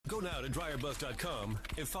now to DryerBuzz.com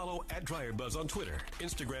and follow at DryerBuzz on Twitter,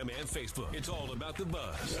 Instagram, and Facebook. It's all about the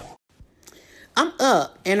buzz. I'm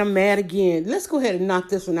up and I'm mad again. Let's go ahead and knock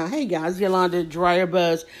this one out. Hey guys, Yolanda Dryer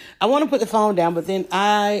Buzz. I want to put the phone down, but then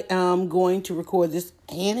I am going to record this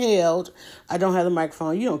handheld. I don't have the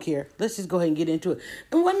microphone. You don't care. Let's just go ahead and get into it.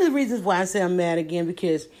 And one of the reasons why I say I'm mad again,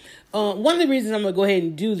 because one of the reasons I'm going to go ahead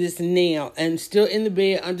and do this now and still in the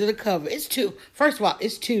bed under the cover. First of all,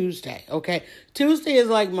 it's Tuesday, okay? Tuesday is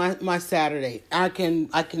like my Saturday. I can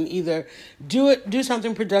either do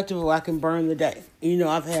something productive, or I can burn the day. You know,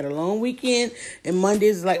 I've had a long weekend, and Monday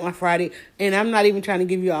is like my Friday, and I'm not even trying to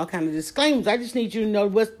give you all kind of disclaimers. I just need you to know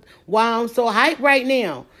why I'm so hyped right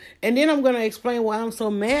now. And then I'm going to explain why I'm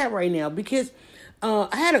so mad right now, because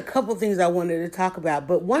I had a couple things I wanted to talk about,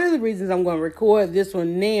 but one of the reasons I'm going to record this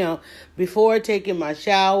one now before taking my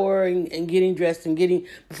shower and getting dressed and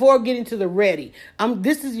before getting to the ready.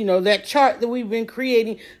 This is, that chart that we've been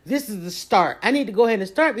creating. This is the start. I need to go ahead and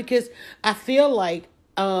start because I feel like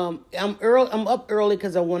I'm up early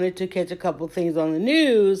because I wanted to catch a couple things on the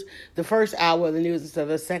news, the first hour of the news instead of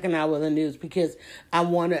the second hour of the news, because I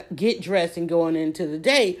want to get dressed and going into the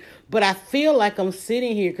day. But I feel like I'm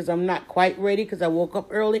sitting here because I'm not quite ready because I woke up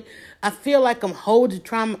early. I feel like I'm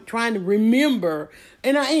trying to remember,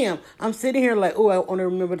 and I am. I'm sitting here like, I want to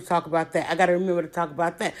remember to talk about that. I got to remember to talk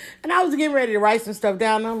about that. And I was getting ready to write some stuff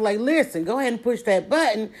down, and I'm like, listen, go ahead and push that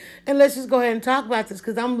button, and let's just go ahead and talk about this,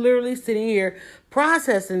 because I'm literally sitting here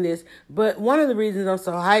processing this. But one of the reasons I'm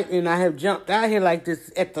so hyped and I have jumped out here like this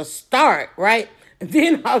at the start, right? And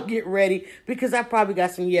then I'll get ready because I probably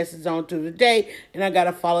got some yeses on to the day, and I got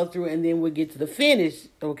to follow through, and then we'll get to the finish.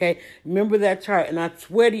 Okay. Remember that chart. And I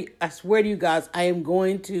swear to you guys, I am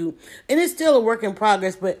going to, and it's still a work in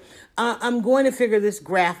progress, but I'm going to figure this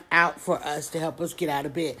graph out for us to help us get out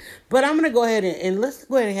of bed. But I'm going to go ahead and let's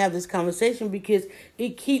go ahead and have this conversation, because I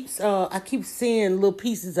keep seeing little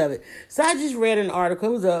pieces of it. So I just read an article.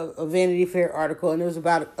 It was a Vanity Fair article, and it was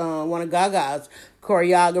about one of Gaga's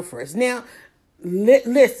choreographers. Now,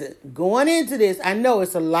 listen, going into this, I know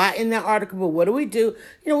it's a lot in that article, but what do?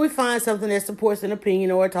 We find something that supports an opinion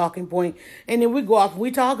or a talking point, and then we go off and we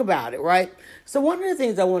talk about it, right? So one of the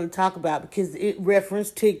things I want to talk about, because it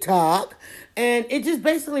referenced TikTok, and it just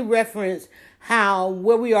basically referenced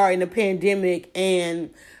where we are in the pandemic, and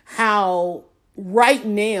how right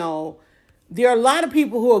now there are a lot of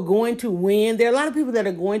people who are going to win. There are a lot of people that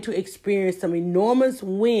are going to experience some enormous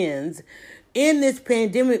wins in this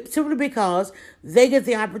pandemic, simply because they get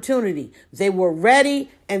the opportunity. They were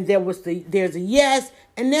ready, and there's a yes,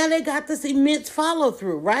 and now they got this immense follow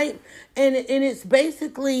through, right? And it's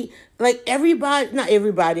basically like not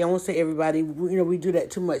everybody, I won't say everybody, we do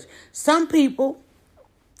that too much. Some people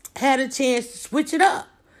had a chance to switch it up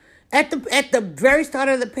at the very start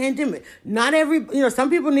of the pandemic. Not some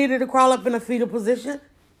people needed to crawl up in a fetal position.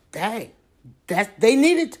 Dang, they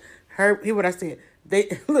needed. Hear what I said.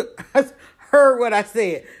 Heard what I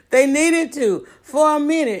said. They needed to for a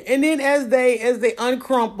minute. And then as they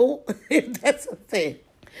uncrumple, if that's a thing,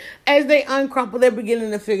 as they uncrumple, they're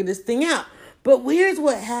beginning to figure this thing out. But here's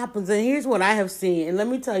what happens, and here's what I have seen. And let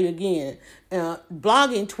me tell you again,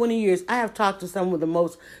 blogging 20 years, I have talked to some of the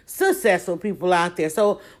most successful people out there.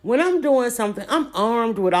 So when I'm doing something, I'm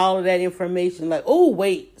armed with all of that information. Like, oh,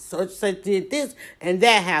 wait, such did this, and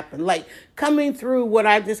that happened. Like, coming through what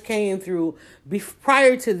I just came through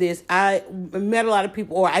prior to this, I met a lot of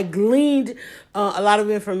people, or I gleaned a lot of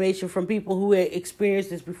information from people who had experienced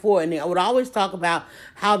this before. And I would always talk about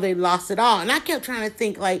how they lost it all. And I kept trying to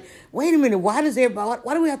think, like, wait a minute, why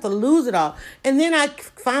do we have to lose it all? And then I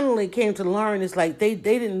finally came to learn it's like they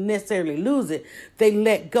didn't necessarily lose it. They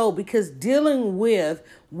let go, because dealing with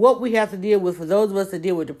what we have to deal with, for those of us that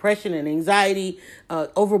deal with depression and anxiety,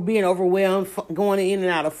 being overwhelmed, going in and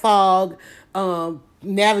out of fog,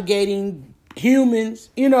 navigating humans,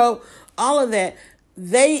 all of that.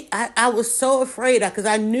 I was so afraid, because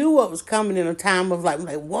I knew what was coming in a time of like,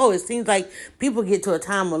 whoa, it seems like people get to a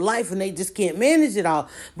time of life and they just can't manage it all.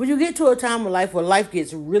 But you get to a time of life where life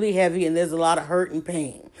gets really heavy and there's a lot of hurt and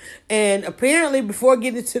pain. And apparently before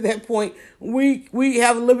getting to that point, we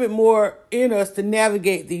have a little bit more in us to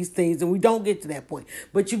navigate these things, and we don't get to that point.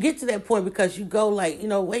 But you get to that point because you go like,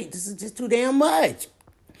 wait, this is just too damn much.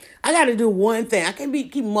 I got to do one thing. I can't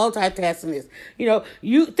keep multitasking this.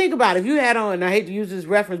 You think about it. If you had on, and I hate to use this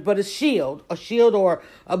reference, but a shield or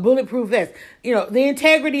a bulletproof vest. the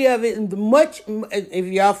integrity of it, and the much, if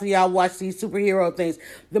y'all watch these superhero things,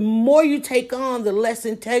 the more you take on, the less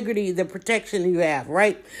integrity, the protection you have,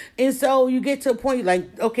 right? And so you get to a point, you're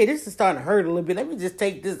like, okay, this is starting to hurt a little bit. Let me just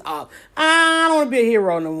take this off. I don't want to be a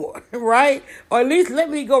hero no more, right? Or at least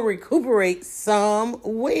let me go recuperate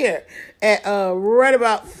somewhere. At right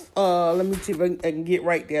about, let me see if I can get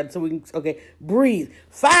right there so we can, okay, breathe.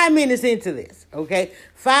 5 minutes into this, okay?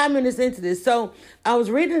 5 minutes into this. So I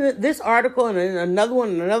was reading this article and another one,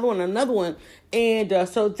 and another one, and another one. And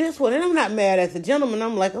so this one, and I'm not mad at the gentleman.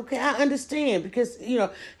 I'm like, okay, I understand, because,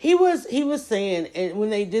 he was saying, and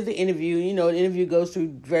when they did the interview, the interview goes through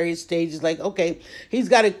various stages. Like, okay, he's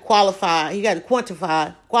got to qualify,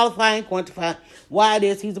 qualify and quantify why it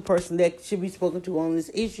is he's a person that should be spoken to on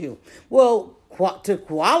this issue. Well, to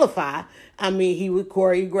qualify, I mean, he would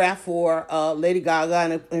choreograph for Lady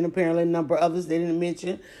Gaga and apparently a number of others they didn't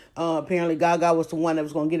mention. Apparently Gaga was the one that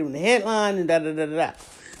was going to get him in the headline and da-da-da-da-da.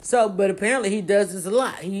 So, but apparently he does this a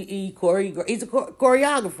lot. He's a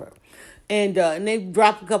choreographer. And they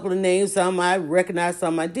dropped a couple of names. Some I recognized,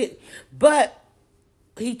 some I didn't. But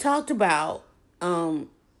he talked about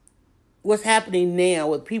what's happening now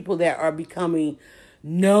with people that are becoming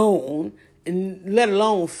known, and let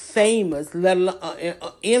alone famous, let alone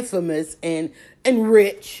infamous and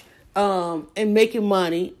rich, and making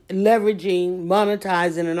money, leveraging,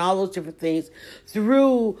 monetizing, and all those different things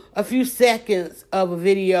through a few seconds of a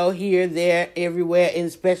video here, there, everywhere, and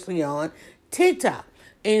especially on TikTok.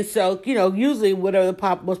 And so, usually whatever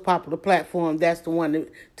the most popular platform, that's the one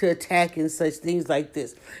to attack and such things like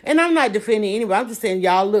this. And I'm not defending anybody. I'm just saying,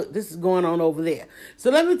 y'all, look, this is going on over there.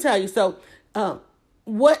 So let me tell you. So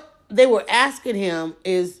what they were asking him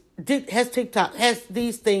is, has TikTok, has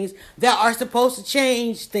these things that are supposed to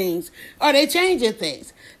change things, are they changing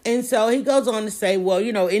things? And so he goes on to say, well,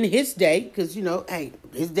 in his day, because, hey,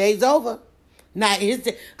 his day's over. Not his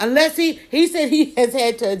day. Unless he said he has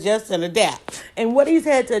had to adjust and adapt. And what he's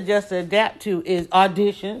had to adjust and adapt to is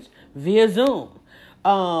auditions via Zoom.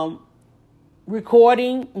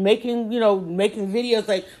 Recording, making videos.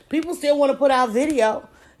 Like, people still want to put out video.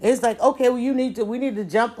 It's like, okay, well, we need to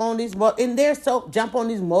jump on these, jump on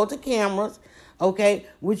these multi-cameras, okay,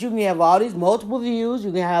 which you can have all these multiple views.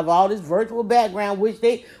 You can have all this virtual background, which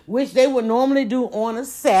they would normally do on a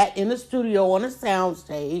set, in a studio, on a sound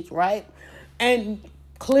stage, right? And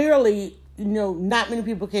clearly, not many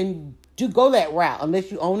people can go that route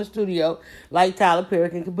unless you own a studio like Tyler Perry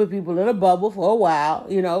can put people in a bubble for a while,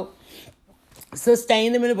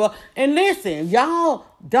 sustain them in a bubble. And listen, y'all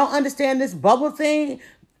don't understand this bubble thing.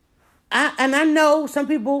 I know some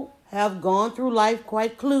people have gone through life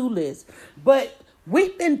quite clueless, but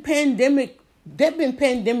there've been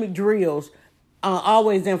pandemic drills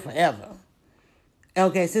always and forever.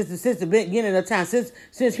 Okay, since the beginning of time,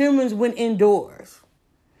 since humans went indoors,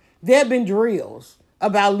 there have been drills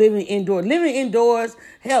about living indoors. Living indoors,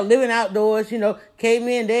 hell, living outdoors,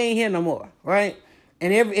 cavemen, they ain't here no more, right?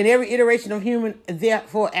 And every iteration of human,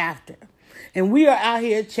 therefore after. And we are out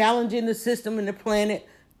here challenging the system and the planet.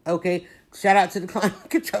 Okay, shout out to the climate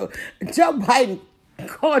control. Joe Biden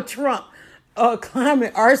called Trump a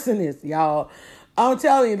climate arsonist, y'all. I'm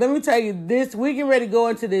telling you, let me tell you this. We get ready to go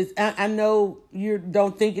into this. I know you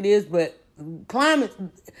don't think it is, but climate,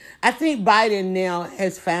 I think Biden now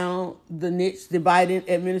has found the niche, the Biden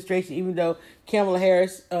administration, even though Kamala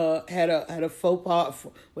Harris had a faux pas,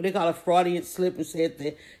 what they call a Freudian slip, and said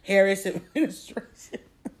the Harris administration.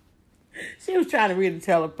 She was trying to read the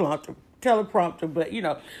teleprompter, but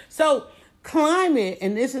so climate,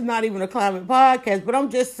 and this is not even a climate podcast, but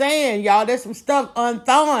I'm just saying, y'all, there's some stuff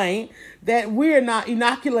unthawing that we're not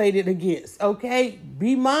inoculated against, okay?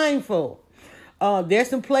 Be mindful. There's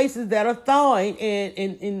some places that are thawing,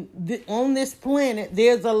 and on this planet,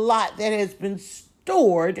 there's a lot that has been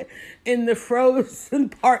stored in the frozen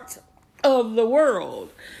parts of the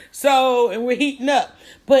world. So, and we're heating up.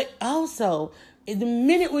 But also, the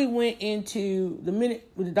minute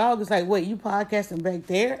the dog is like, wait, you podcasting back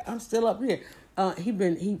there? I'm still up here. I'll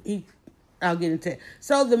get into it.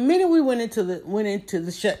 So the minute we went into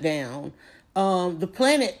the shutdown, the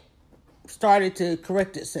planet started to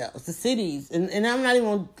correct itself. The cities, and I'm not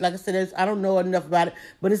even, like I said, I don't know enough about it,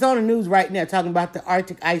 but it's on the news right now talking about the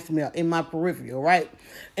Arctic ice melt in my peripheral, right?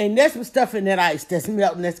 And there's some stuff in that ice that's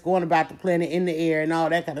melting, that's going about the planet in the air and all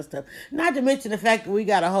that kind of stuff. Not to mention the fact that we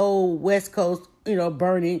got a whole West Coast,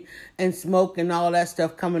 burning and smoke and all that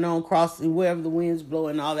stuff coming on, crossing wherever the wind's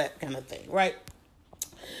blowing, all that kind of thing, right?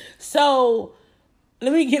 So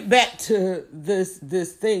let me get back to this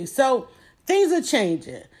thing. So things are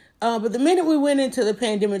changing. But the minute we went into the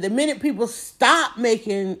pandemic, the minute people stopped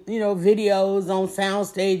making, videos on sound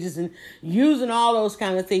stages and using all those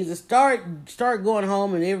kind of things, and start going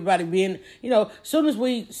home and everybody being, soon as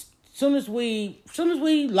we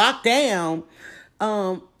locked down,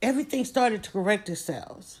 everything started to correct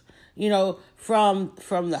itself. From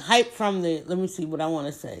the hype, let me see what I want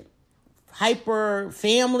to say, hyper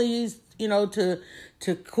families,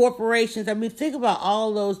 to corporations. I mean, think about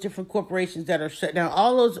all those different corporations that are shut down,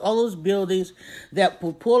 all those buildings that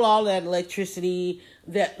will pull all that electricity,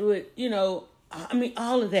 that would,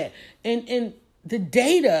 all of that. And the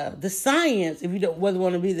data, the science, if you don't whether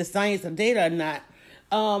want to be the science of data or not,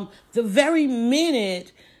 the very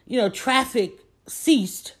minute, traffic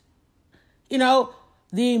ceased,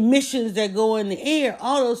 the emissions that go in the air,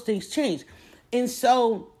 all those things change. And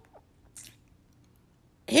so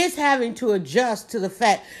his having to adjust to the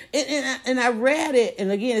fact, and I read it,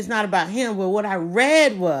 and again, it's not about him, but what I've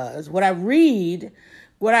read,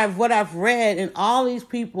 and all these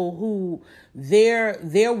people who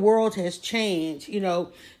their world has changed,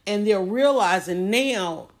 and they're realizing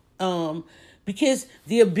now, because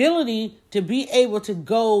the ability to be able to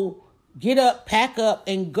go get up, pack up,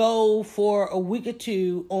 and go for a week or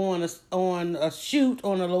two on a shoot,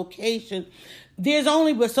 on a location, there's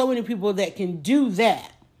only but so many people that can do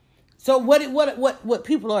that. So what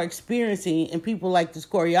people are experiencing, and people like this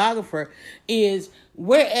choreographer, is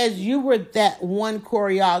whereas you were that one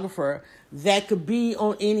choreographer that could be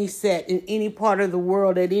on any set in any part of the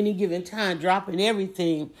world at any given time, dropping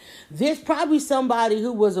everything, there's probably somebody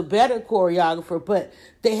who was a better choreographer, but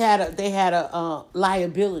they had a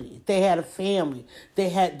liability, they had a family, they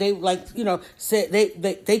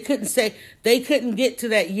couldn't get to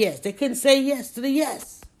that yes, they couldn't say yes to the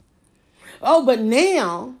yes. Oh, but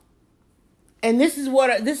now. And this is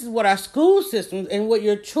what our school systems and what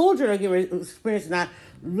your children are getting to experience now.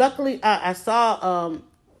 Luckily, I saw,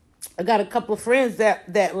 I got a couple of friends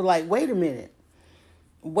that were like, wait a minute.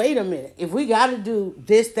 If we got to do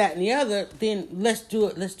this, that, and the other, then let's do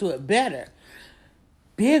it better,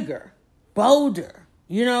 bigger, bolder,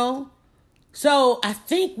 So I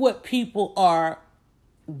think what people are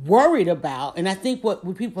worried about, and I think what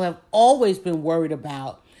people have always been worried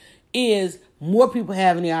about, is more people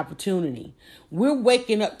having the opportunity. We're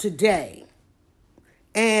waking up today,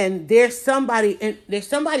 and there's somebody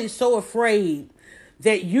so afraid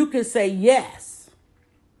that you can say yes,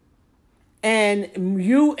 and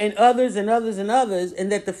you and others and others and others, and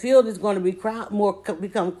that the field is going to be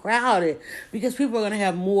become crowded because people are going to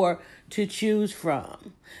have more to choose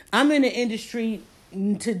from. I'm in an industry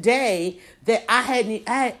today that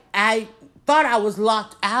I thought I was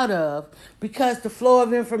locked out of because the flow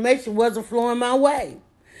of information wasn't flowing my way.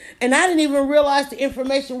 And I didn't even realize the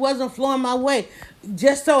information wasn't flowing my way.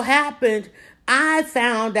 Just so happened, I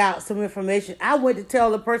found out some information. I went to tell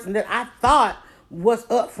the person that I thought was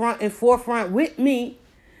up front and forefront with me.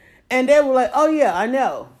 And they were like, oh yeah, I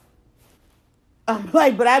know. I'm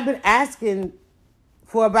like, but I've been asking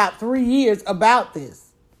for about 3 years about this.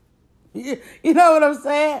 You know what I'm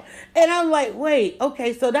saying? And I'm like, wait,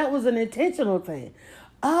 okay, so that was an intentional thing.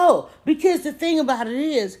 Oh, because the thing about it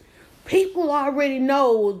is, people already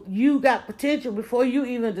know you got potential before you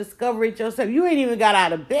even discover it yourself. You ain't even got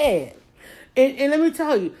out of bed. And let me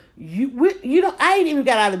tell you, I ain't even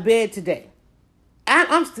got out of bed today.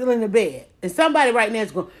 I'm still in the bed. And somebody right now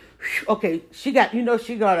is going, okay, she got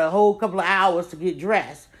a whole couple of hours to get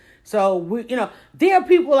dressed. So, there are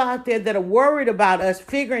people out there that are worried about us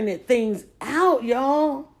figuring things out,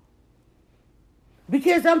 y'all.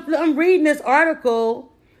 Because I'm reading this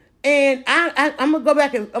article, and I'm gonna go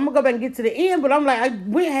back and get to the end. But I'm like, I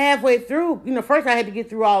went halfway through. First I had to get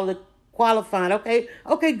through all the qualifying.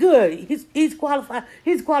 Okay, good. He's qualified.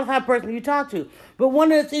 He's a qualified person you talk to. But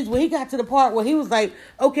one of the things when he got to the part where he was like,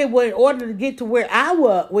 okay, well, in order to get to where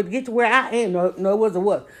I am, no, it wasn't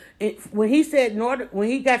what. When he said, when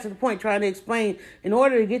he got to the point trying to explain, in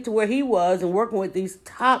order to get to where he was and working with these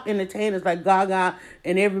top entertainers like Gaga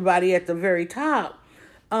and everybody at the very top,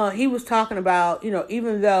 he was talking about,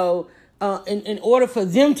 even though in order for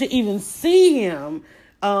them to even see him,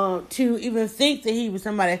 to even think that he was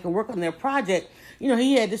somebody that could work on their project,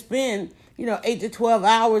 he had to spend, 8 to 12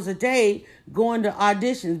 hours a day going to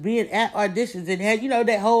auditions, being at auditions, and had,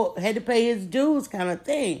 had to pay his dues kind of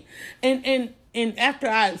thing. And after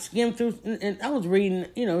I skimmed through, and I was reading,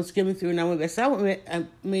 skimming through, and I went back. So I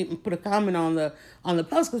put a comment on the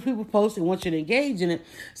post because people post and want you to engage in it.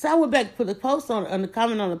 So I went back and put the post on the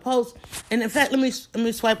comment on the post. And in fact, let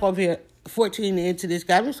me swipe over here, 14 into this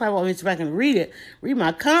guy. Let me swipe over here so I can read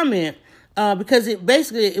my comment. because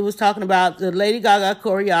it was talking about the Lady Gaga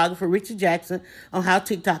choreographer, Richard Jackson, on how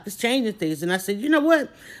TikTok is changing things. And I said, you know what?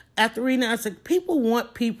 After reading it, I said, people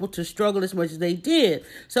want people to struggle as much as they did.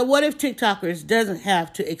 So what if TikTokers doesn't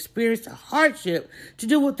have to experience the hardship to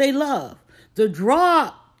do what they love? The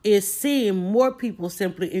draw is seeing more people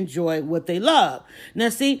simply enjoy what they love. Now,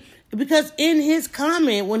 see, because in his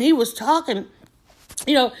comment, when he was talking,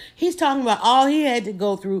 he's talking about all he had to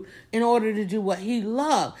go through in order to do what he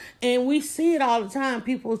loved. And we see it all the time.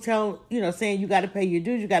 People saying you got to pay your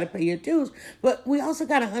dues, you got to pay your dues. But we also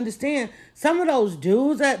got to understand some of those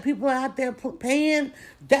dues that people are out there paying,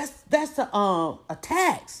 that's a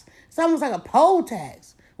tax. It's almost like a poll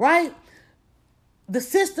tax, right? The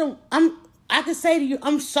system, I can say to you,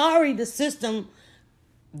 I'm sorry the systems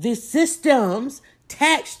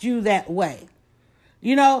taxed you that way.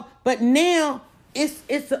 But now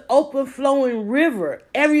it's an open flowing river.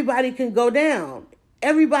 Everybody can go down.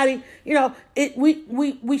 Everybody,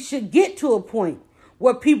 we should get to a point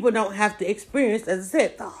where people don't have to experience, as I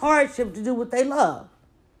said, the hardship to do what they love.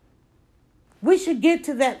 We should get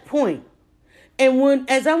to that point. And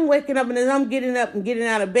as I'm waking up and as I'm getting up and getting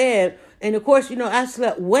out of bed, and of course, I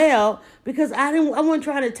slept well because I wasn't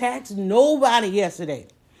trying to tax nobody yesterday.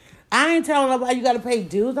 I ain't telling nobody you got to pay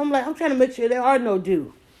dues. I'm trying to make sure there are no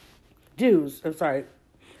dues. I'm sorry.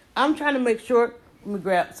 I'm trying to make sure. Let me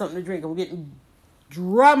grab something to drink. I'm getting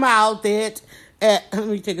dry mouthed. Let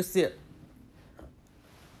me take a sip.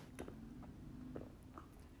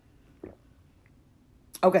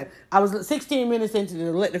 Okay, I was 16 minutes into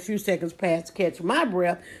letting a few seconds pass to catch my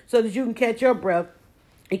breath so that you can catch your breath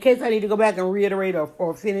in case I need to go back and reiterate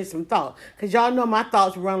or finish some thoughts. Because y'all know my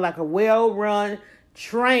thoughts run like a well-run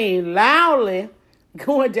train loudly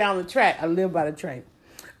going down the track. I live by the train.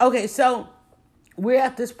 Okay, so we're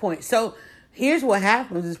at this point. So here's what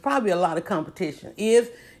happens. There's probably a lot of competition.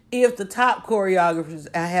 If the top choreographers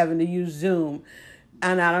are having to use Zoom,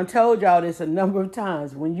 and I done told y'all this a number of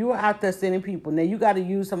times, when you are out there sending people, now you got to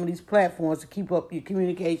use some of these platforms to keep up your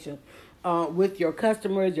communication with your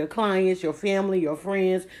customers, your clients, your family, your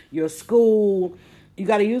friends, your school. You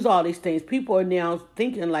got to use all these things. People are now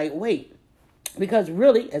thinking like, wait, because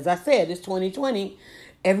really, as I said, it's 2020.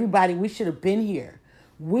 Everybody, we should have been here.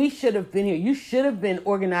 We should have been here. You should have been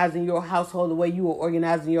organizing your household the way you are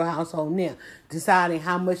organizing your household now, deciding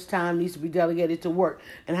how much time needs to be delegated to work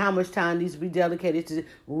and how much time needs to be dedicated to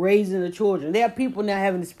raising the children. There are people now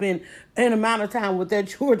having to spend an amount of time with their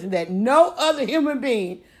children that no other human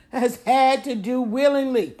being has had to do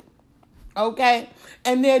willingly. Okay?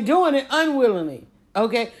 And they're doing it unwillingly.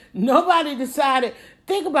 Okay? Nobody decided.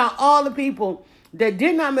 Think about all the people that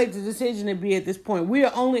did not make the decision to be at this point. We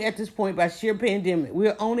are only at this point by sheer pandemic. We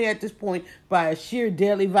are only at this point by a sheer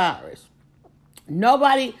deadly virus.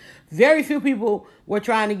 Very few people were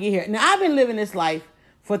trying to get here. Now, I've been living this life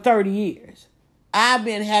for 30 years. I have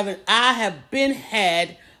been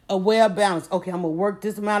had a well balance. Okay, I'm going to work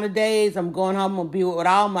this amount of days. I'm going home. I'm going to be with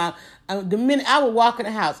all my, the minute I would walk in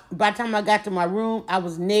the house, by the time I got to my room, I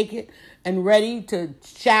was naked and ready to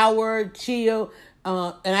shower, chill,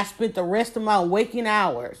 and I spent the rest of my waking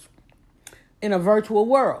hours in a virtual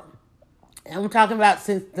world. And I'm talking about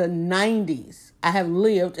since the 90s, I have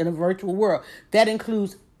lived in a virtual world. That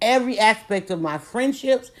includes every aspect of my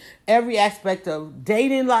friendships, every aspect of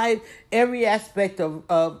dating life, every aspect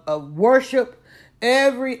of worship,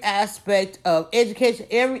 every aspect of education,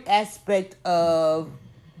 every aspect of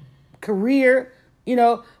career.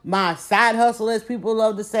 My side hustle, as people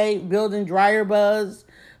love to say, building Dryer Buzz,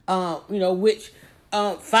 which...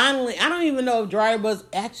 finally, I don't even know if Dryer Buzz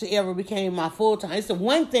actually ever became my full time. It's the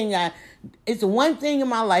one thing in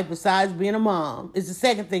my life besides being a mom. It's the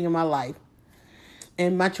second thing in my life.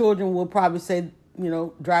 And my children will probably say,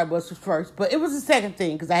 Dryer Buzz was first. But it was the second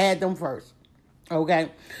thing because I had them first. Okay?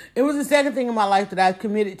 It was the second thing in my life that I've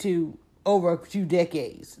committed to over a few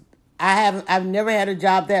decades. I've never had a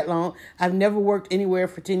job that long. I've never worked anywhere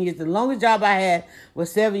for 10 years. The longest job I had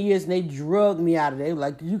was 7 years and they drugged me out of there. They were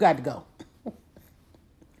like, you got to go.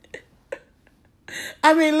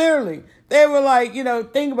 I mean, literally, they were like,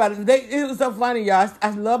 think about it. It was so funny, y'all. I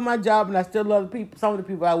love my job and I still love some of the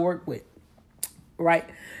people I work with, right?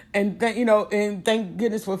 And and thank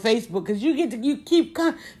goodness for Facebook because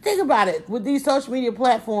think about it with these social media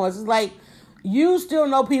platforms. It's like you still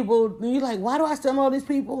know people. And you're like, why do I still know these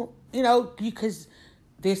people? Because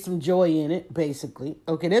there's some joy in it, basically.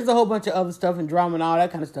 Okay, there's a whole bunch of other stuff and drama and all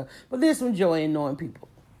that kind of stuff, but there's some joy in knowing people.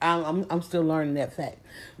 I'm still learning that fact.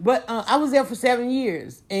 But I was there for 7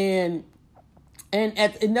 years. And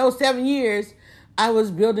in those 7 years, I was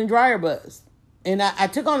building Dryer Buzz. And I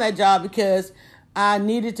took on that job because I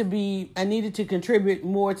needed to contribute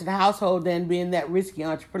more to the household than being that risky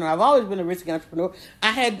entrepreneur. I've always been a risky entrepreneur.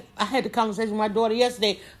 I had the conversation with my daughter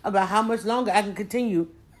yesterday about how much longer I can continue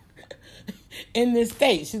in this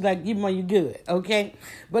state. She's like, you good, okay?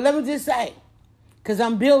 But let me just say, because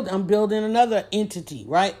I'm building another entity,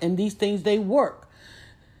 right? And these things, they work.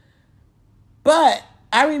 But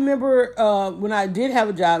I remember when I did have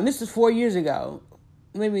a job, and this is 4 years ago.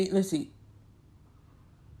 Maybe, let's see.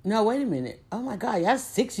 No, wait a minute. Oh my God, that's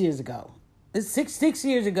 6 years ago. It's six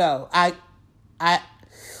years ago.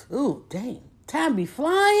 Ooh, dang. Time be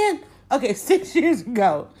flying. Okay, 6 years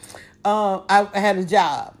ago, I had a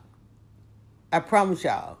job. I promise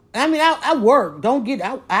y'all. I mean, I work.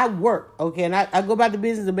 I work, okay? And I go about the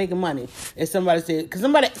business of making money, as somebody said. Because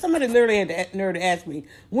somebody literally had the nerve to ask me,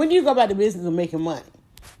 when do you go about the business of making money?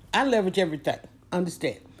 I leverage everything.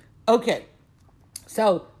 Understand? Okay.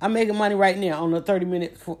 So I'm making money right now on a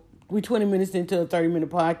 30-minute, we're 20 minutes into a 30-minute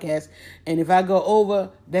podcast. And if I go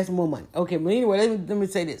over, that's more money. Okay, but anyway, let me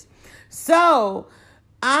say this. So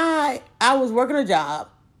I was working a job,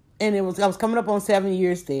 and I was coming up on 7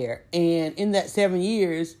 years there. And in that 7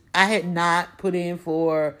 years, I had not put in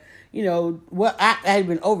for, what I had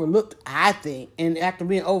been overlooked, I think. And after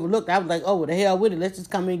being overlooked, I was like, oh, what the hell with it? Let's just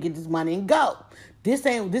come in and get this money and go. This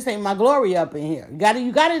ain't my glory up in here.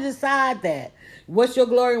 You gotta decide that. What's your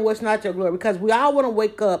glory and what's not your glory? Because we all want to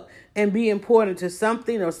wake up and be important to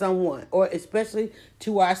something or someone, or especially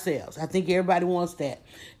to ourselves. I think everybody wants that.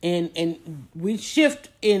 And we shift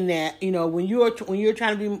in that, when you're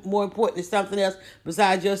trying to be more important to something else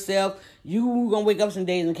besides yourself, you're going to wake up some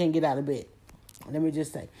days and can't get out of bed. Let me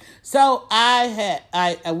just say. So I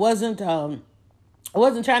wasn't trying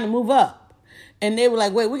to move up. And they were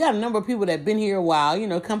like, wait, we got a number of people that have been here a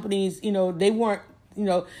while. Companies, they weren't,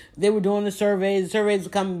 they were doing the surveys. The surveys were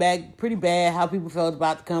coming back pretty bad, how people felt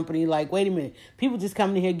about the company. Like, wait a minute, people just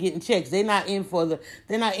coming in here getting checks. They're not in for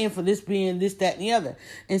this being this, that, and the other.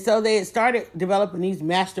 And so they had started developing these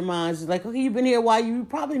masterminds. It's like, okay, you've been here a while. You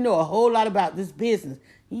probably know a whole lot about this business.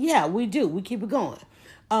 Yeah, we do. We keep it going.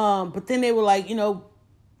 But then they were like,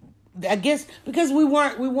 I guess because we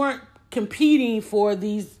weren't competing for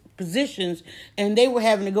these positions, and they were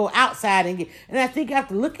having to go outside and I think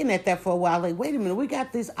after looking at that for a while, like, wait a minute, we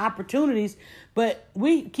got these opportunities, but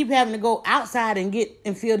we keep having to go outside and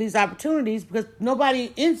fill these opportunities because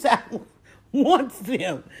nobody inside wants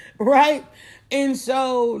them, right? And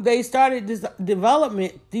so they started these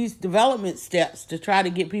development steps to try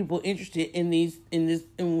to get people interested in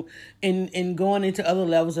going into other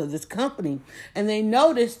levels of this company. And they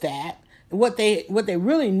noticed that what they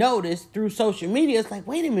really noticed through social media is like,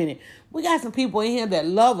 wait a minute, we got some people in here that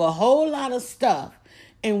love a whole lot of stuff,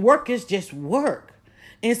 and work is just work.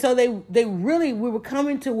 And so we were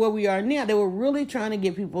coming to where we are now. They were really trying to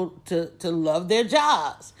get people to love their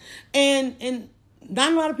jobs. And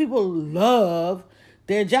not a lot of people love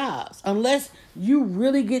their jobs unless you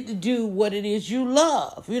really get to do what it is you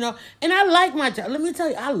love, And I like my job. Let me tell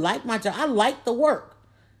you, I like my job. I like the work.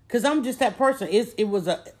 Because I'm just that person.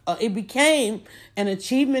 It became an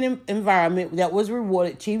achievement environment that was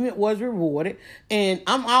rewarded. Achievement was rewarded. And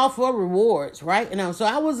I'm all for rewards, right? So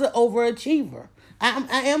I was an overachiever. I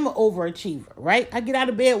am an overachiever, right? I get out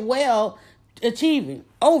of bed well achieving,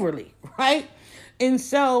 overly, right? And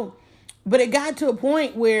so, but it got to a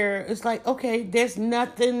point where it's like, okay, there's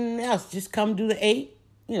nothing else. Just come do the 8,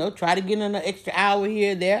 try to get in an extra hour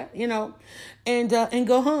here or there, and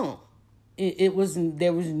go home. There was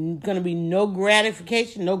going to be no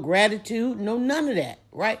gratification, no gratitude, no none of that,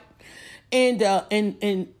 right?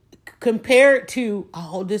 And compared to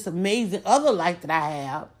this amazing other life that I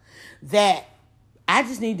have, that I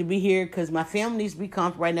just need to be here because my family needs to be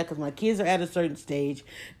comfortable right now because my kids are at a certain stage,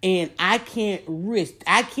 and I can't risk.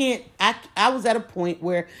 I was at a point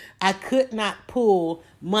where I could not pull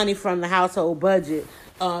money from the household budget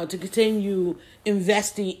to continue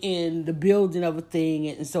investing in the building of a thing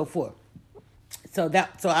and so forth. So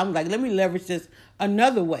I'm like, let me leverage this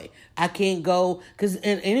another way. I can't go, because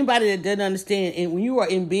anybody that doesn't understand, and when you are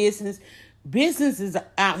in business is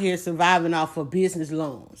out here surviving off of business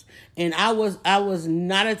loans. And I was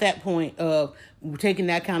not at that point of taking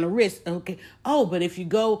that kind of risk. Okay. Oh, but if you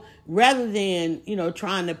go, rather than,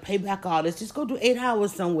 trying to pay back all this, just go do 8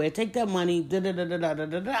 hours somewhere, take that money,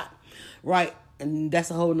 right? And that's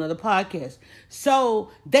a whole nother podcast. So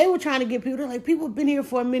they were trying to get people, they're like, people have been here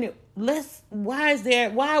for a minute. Why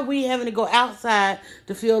are we having to go outside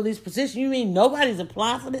to fill these positions? You mean nobody's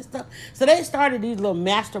applying for this stuff? So they started these little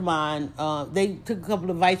mastermind. They took a couple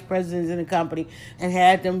of vice presidents in the company and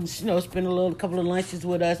had them, spend a couple of lunches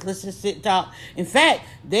with us. Let's just sit and talk. In fact,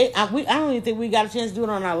 I don't even think we got a chance to do it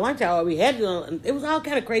on our lunch hour. We had to. It was all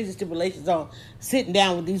kind of crazy stipulations on sitting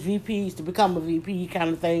down with these VPs to become a VP kind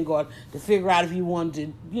of thing, or to figure out if you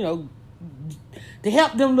wanted to, to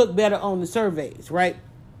help them look better on the surveys, right?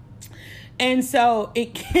 And so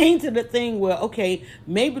it came to the thing where, okay,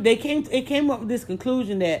 maybe it came up with this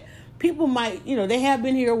conclusion that people might, they have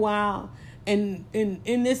been here a while, and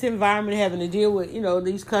in this environment having to deal with,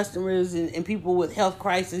 these customers and people with health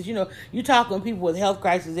crisis, you're talking to people with health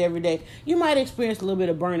crisis every day, you might experience a little bit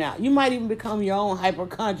of burnout. You might even become your own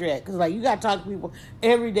hypochondriac, because you got to talk to people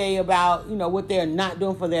every day about, what they're not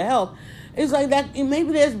doing for their health. It's like that.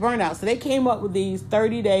 Maybe there's burnout. So they came up with these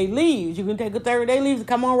 30-day leaves. You can take a 30-day leave and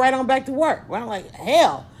come on right on back to work. Well, I'm like,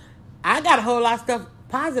 hell, I got a whole lot of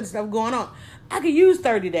positive stuff going on. I could use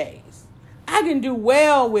 30 days. I can do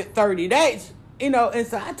well with 30 days, and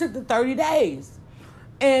so I took the 30 days.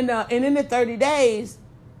 And in the 30 days,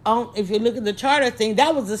 if you look at the charter thing,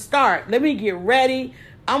 that was the start. Let me get ready.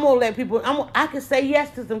 I'm going to let people, I can say yes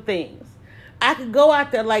to some things. I could go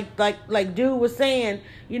out there like Dude was saying,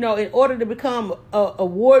 in order to become a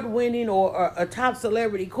award-winning or a top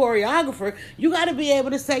celebrity choreographer, you got to be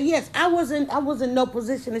able to say yes. I was in no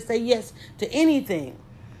position to say yes to anything,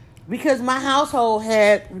 because my household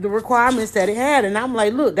had the requirements that it had, and I'm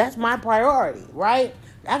like, look, that's my priority, right?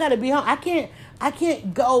 I got to be home. I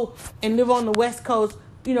can't go and live on the West Coast,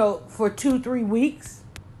 for 2-3 weeks,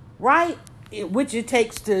 right? Which it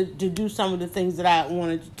takes to do some of the things that I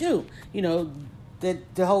wanted to do.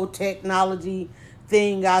 The whole technology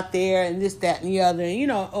thing out there and this, that, and the other,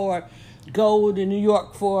 or go to New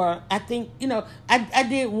York for, I think, I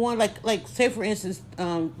did one, like say for instance,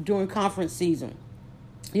 during conference season,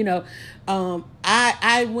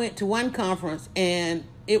 I went to one conference, and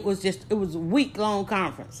it was a week-long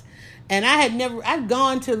conference. And I've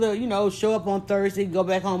gone to the, show up on Thursday, go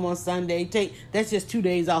back home on Sunday, that's just 2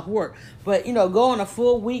 days off work. But, go on a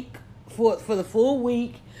full week, for the full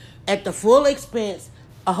week, at the full expense,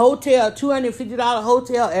 a hotel, $250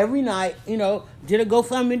 hotel every night, did a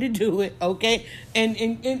GoFundMe to do it, okay? And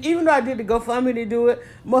even though I did the GoFundMe to do it,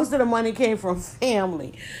 most of the money came from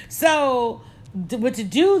family. So, but to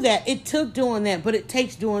do that, it took doing that, but it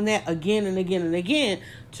takes doing that again and again and again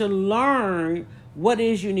to learn what it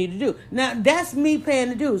is you need to do. Now, that's me paying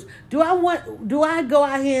the dues. Do I go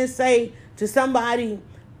out here and say to somebody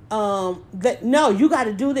that, no, you got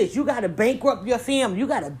to do this. You got to bankrupt your family. You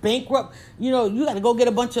got to bankrupt, you got to go get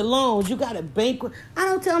a bunch of loans. You got to bankrupt. I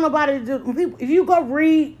don't tell nobody to do. If you go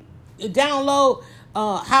download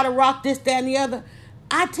How to Rock This, That, and the Other,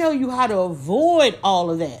 I tell you how to avoid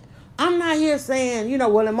all of that. I'm not here saying,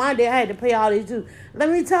 well, in my day, I had to pay all these dues. Let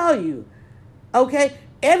me tell you, okay?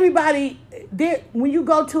 Everybody, when you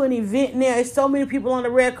go to an event now, there's so many people on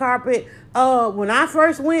the red carpet. When I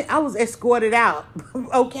first went, I was escorted out.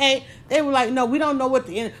 Okay? They were like, no, we don't know what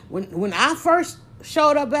when I first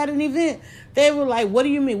showed up at an event, they were like, what do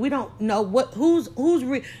you mean? We don't know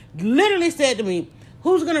literally said to me,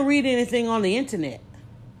 who's going to read anything on the internet?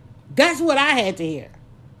 That's what I had to hear.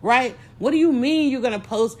 Right? What do you mean you're going to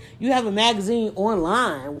post, you have a magazine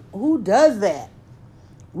online? Who does that?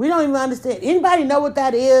 We don't even understand. Anybody know what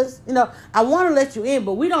that is? I want to let you in,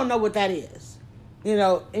 but we don't know what that is.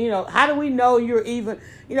 How do we know you're even,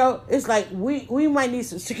 it's like we might need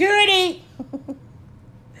some security.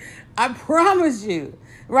 I promise you,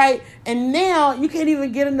 right? And now you can't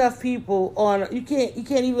even get enough people you can't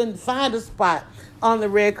even find a spot on the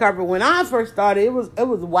red carpet. When I first started, it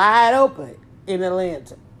was wide open in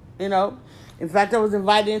Atlanta, In fact, I was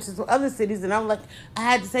invited into some other cities, and I'm like, I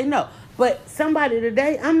had to say no. But somebody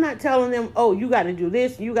today, I'm not telling them, oh, you got to do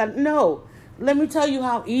this. No. Let me tell you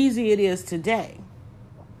how easy it is today.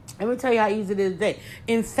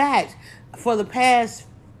 In fact, for the past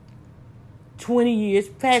 20 years,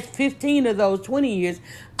 past 15 of those 20 years,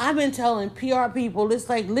 I've been telling PR people, it's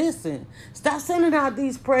like, listen, stop sending out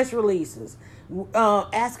these press releases,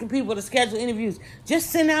 asking people to schedule interviews.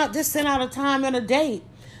 Just send out a time and a date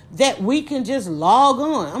that we can just log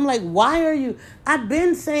on. I'm like, I've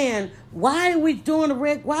been saying, why are we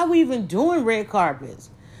even doing red carpets?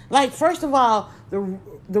 Like, first of all,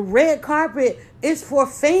 the red carpet is for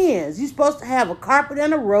fans. You're supposed to have a carpet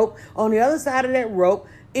and a rope. On the other side of that rope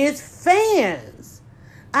is fans.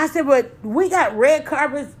 I said, but we got red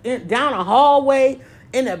carpets down a hallway,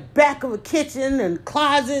 in the back of a kitchen and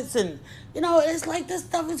closets, and it's like this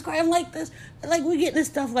stuff is crazy. I'm like this, like we're getting this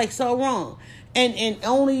stuff like so wrong. And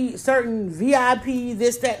only certain VIP,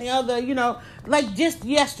 this, that, and the other, like just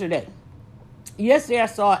yesterday. Yesterday I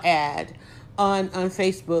saw an ad on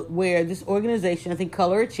Facebook where this organization, I think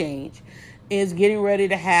Color of Change, is getting ready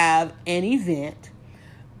to have an event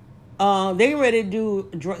They're ready to do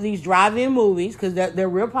these drive-in movies because they're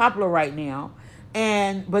real popular right now,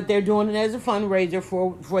 but they're doing it as a fundraiser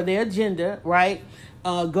for their agenda, right?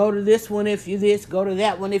 Go to this one if you're this, go to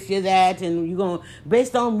that one if you're that, and you're going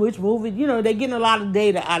based on which movie. They're getting a lot of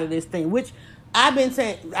data out of this thing, which I've been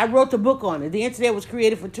saying. I wrote the book on it. The internet was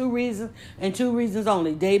created for 2 reasons and 2 reasons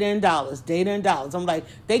only: data and dollars. Data and dollars. I'm like,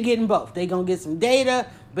 they getting both. They gonna get some data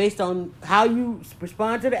based on how you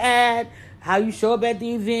respond to the ad, how you show up at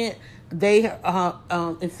the event. They,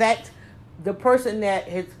 in fact, the person that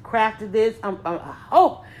has crafted this,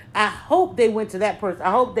 I hope they went to that person.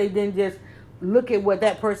 I hope they didn't just look at what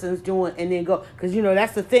that person's doing and then go, because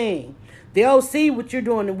that's the thing. They'll see what you're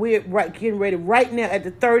doing, and we're getting ready right now at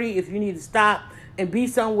the 30. If you need to stop and be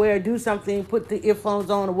somewhere, do something, put the earphones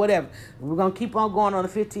on or whatever. We're gonna keep on going on the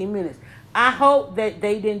 15 minutes. I hope that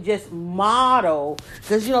they didn't just model,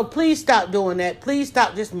 because, please stop doing that. Please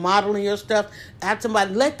stop just modeling your stuff at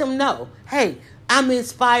somebody. Let them know, hey, I'm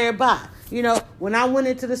inspired by. When I went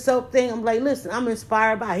into the soap thing, I'm like, listen, I'm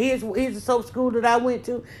inspired by. Here's the soap school that I went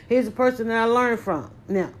to. Here's the person that I learned from.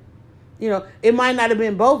 Now, it might not have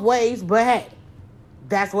been both ways, but hey,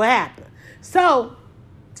 that's what happened. So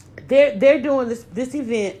they're doing this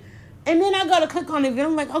event. And then I go to click on the event.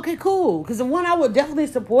 I'm like, okay, cool. Because I would definitely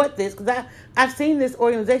support this, because I've seen this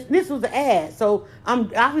organization. This was the ad, so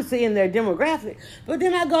I'm obviously in their demographic. But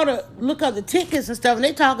then I go to look up the tickets and stuff, and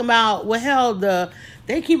they talking about,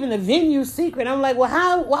 they're keeping the venue secret. I'm like,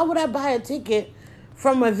 well, why would I buy a ticket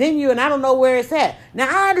from a venue and I don't know where it's at? Now,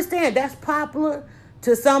 I understand that's popular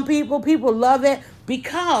to some people. People love it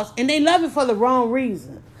and they love it for the wrong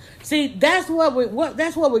reason. See, that's what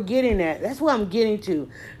we're getting at. That's what I'm getting to.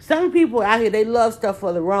 Some people out here, they love stuff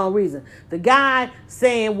for the wrong reason. The guy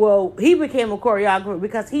saying, well, he became a choreographer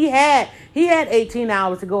because he had 18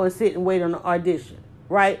 hours to go and sit and wait on the audition,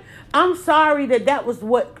 right? I'm sorry that was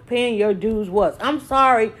what paying your dues was. I'm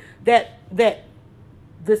sorry that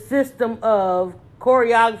the system of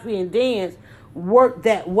choreography and dance worked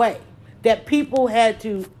that way. That people had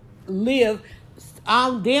to live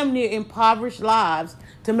damn near impoverished lives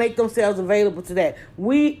to make themselves available to that.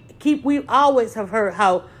 We always have heard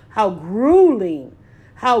how grueling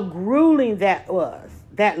that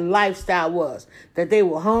lifestyle was. That they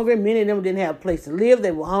were hungry. Many of them didn't have a place to live.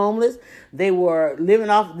 They were homeless. They were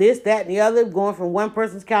living off this, that, and the other, going from one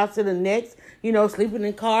person's couch to the next, sleeping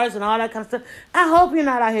in cars and all that kind of stuff. I hope you're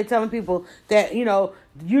not out here telling people that,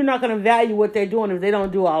 you're not going to value what they're doing if they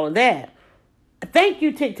don't do all of that. Thank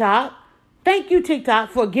you, TikTok. Thank you, TikTok,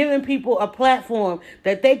 for giving people a platform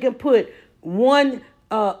that they can put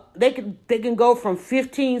they can go from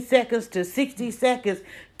 15 seconds to 60 seconds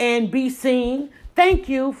and be seen. Thank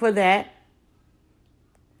you for that.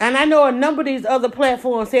 And I know a number of these other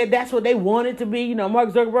platforms said that's what they wanted to be. Mark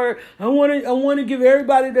Zuckerberg, I want to give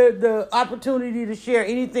everybody the opportunity to share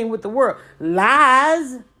anything with the world.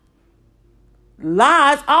 Lies.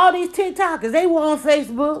 All these TikTokers, they were on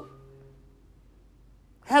Facebook.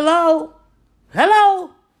 Hello.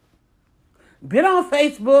 Been on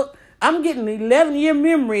Facebook. I'm getting 11-year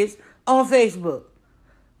memories on Facebook.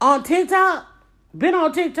 On TikTok. Been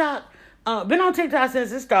on TikTok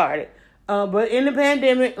since it started. But in the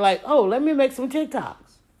pandemic, let me make some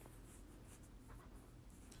TikToks.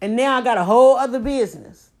 And now I got a whole other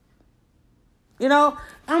business.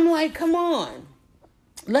 I'm like, come on.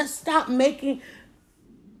 Let's stop making...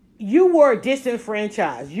 You were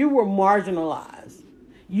disenfranchised. You were marginalized.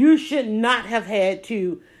 You should not have had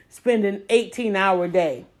to spend an 18-hour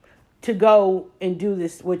day to go and do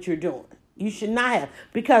this, what you're doing. You should not have.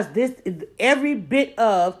 Because every bit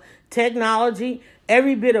of technology,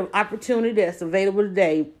 every bit of opportunity that's available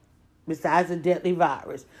today, besides a deadly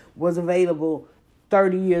virus, was available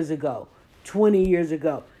 30 years ago, 20 years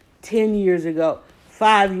ago, 10 years ago,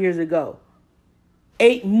 5 years ago,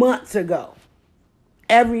 8 months ago.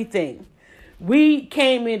 Everything. We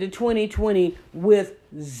came into 2020 with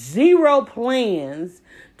 0 plans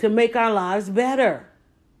to make our lives better.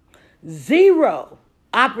 0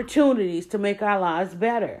 opportunities to make our lives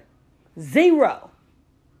better. 0.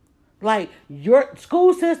 Your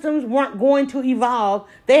school systems weren't going to evolve.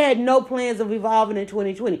 They had no plans of evolving in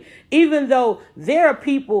 2020. Even though there are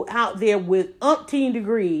people out there with umpteen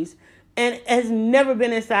degrees and has never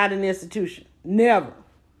been inside an institution. Never.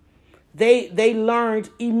 They learned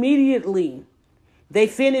immediately. They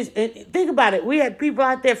finished, and think about it. We had people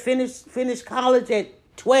out there finish college at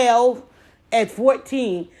 12, at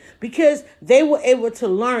 14, because they were able to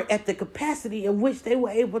learn at the capacity in which they were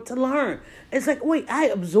able to learn. It's like, wait, I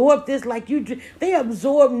absorbed this like you do. They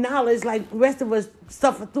absorb knowledge like the rest of us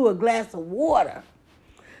suffer through a glass of water.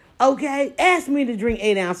 Okay? Ask me to drink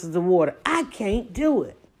 8 ounces of water. I can't do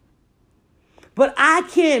it. but I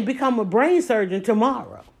can't become a brain surgeon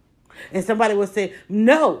tomorrow. And somebody would say,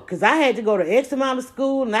 no, because I had to go to X amount of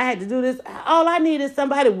school and I had to do this. All I need is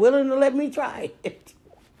somebody willing to let me try it.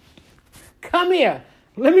 Come here.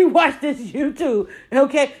 Let me watch this YouTube.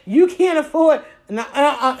 Okay? You can't afford.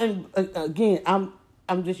 And again,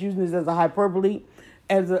 I'm just using this as a hyperbole,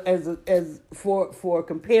 as for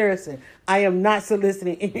comparison. I am not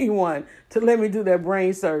soliciting anyone to let me do their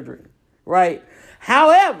brain surgery, right?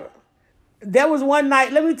 However, there was one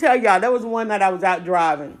night. Let me tell y'all, there was one night I was out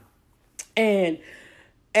driving, and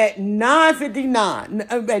at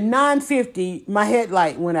 9:50, my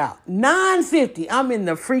headlight went out. 9:50, I'm in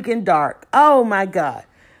the freaking dark. Oh my God.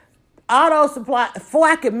 Auto supply, before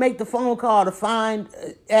I could make the phone call to find,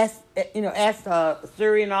 ask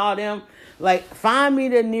Siri and all them, like, find me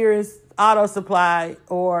the nearest auto supply,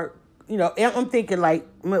 or, I'm thinking like,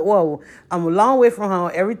 whoa, I'm a long way from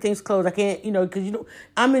home. Everything's closed. I can't, because,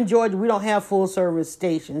 I'm in Georgia. We don't have full service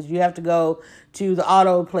stations. You have to go to the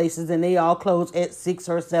auto places and they all close at 6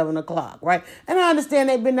 or 7 o'clock, right? And I understand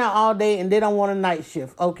they've been out all day and they don't want a night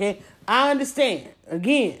shift, okay? I understand,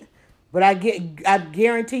 again, but I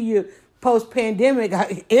guarantee you, post-pandemic,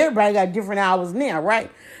 everybody got different hours now,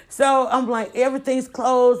 right? So I'm like, everything's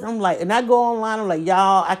closed. I'm like, and I go online, I'm like,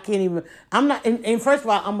 y'all, I can't even, I'm not, and first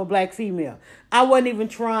of all, I'm a black female. I wasn't even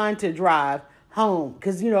trying to drive home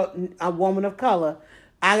because, a woman of color,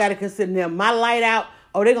 I got to consider them. My light out,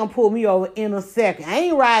 they're going to pull me over in a second. I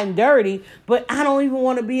ain't riding dirty, but I don't even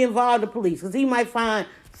want to be involved with the police because he might find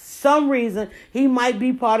some reason, he might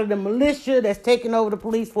be part of the militia that's taking over the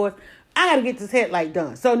police force. I got to get this headlight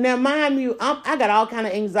done. So now, mind you, I got all kind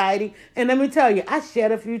of anxiety. And let me tell you, I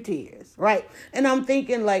shed a few tears, right? And I'm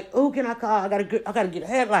thinking like, who can I call? I got to get a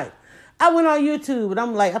headlight. I went on YouTube and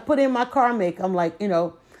I'm like, I put in my car make. I'm like,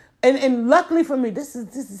 and luckily for me, this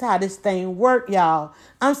is how this thing worked, y'all.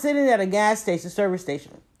 I'm sitting at a gas station,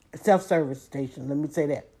 self-service station. Let me say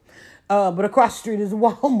that. But across the street is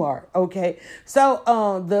Walmart. Okay. So,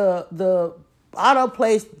 the auto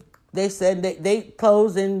place, they said they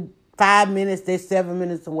close in 5 minutes, they're 7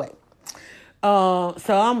 minutes away. So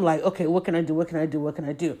I'm like, okay, what can I do?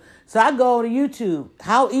 So I go to YouTube.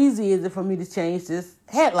 How easy is it for me to change this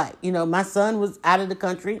headlight? My son was out of the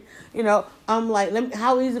country. I'm like,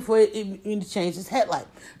 how easy for me to change this headlight?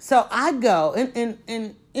 So I go and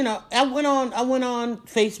I went on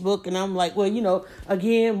Facebook and I'm like, well,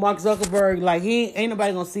 again, Mark Zuckerberg, like ain't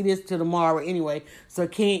nobody gonna see this till tomorrow anyway, so I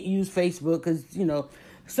can't use Facebook because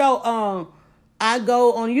so I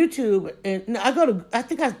go on YouTube and I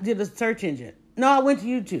think I did a search engine. No, I went to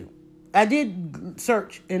YouTube. I did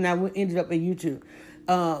search and I ended up at YouTube.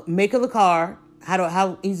 Make of the car.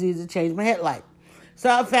 How easy is it to change my headlight? So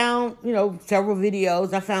I found, several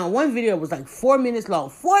videos. I found one video that was like 4 minutes long.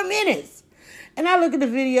 4 minutes. And I look at the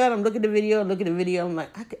video and I'm looking at the video. I'm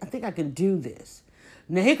like, I think I can do this.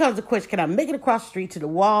 Now here comes the question. Can I make it across the street to the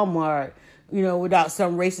Walmart, without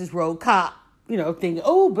some racist road cop? Thinking,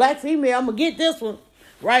 oh, black female, I'm going to get this one,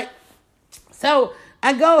 right? So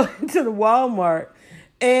I go into the Walmart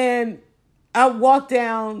and I walk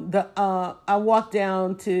down to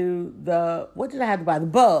what did I have to buy? The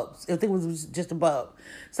bulbs. I think it was just a bulb.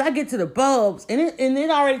 So I get to the bulbs and it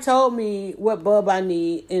already told me what bulb I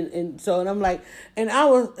need. And I'm like,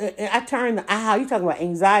 I turned the aisle. You talking about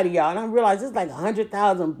anxiety, y'all. And I realized it's like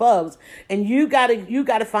 100,000 bulbs. And you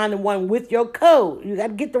gotta find the one with your code. You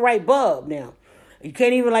gotta get the right bulb now. You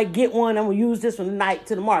can't even like get one. I'm going to use this from tonight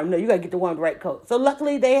to tomorrow. No, you got to get the one with the right code. So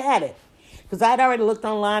luckily they had it because I'd already looked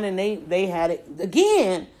online and they had it.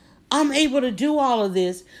 Again, I'm able to do all of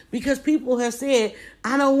this because people have said,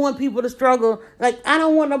 I don't want people to struggle. Like, I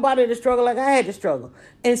don't want nobody to struggle like I had to struggle.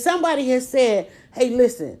 And somebody has said, hey,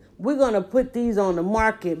 listen, we're going to put these on the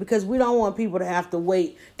market because we don't want people to have to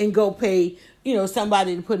wait and go pay,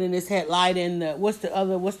 somebody to put in this headlight and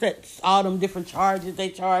all them different charges they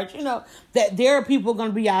charge, that there are people going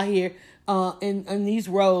to be out here in these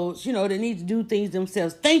roads, that need to do things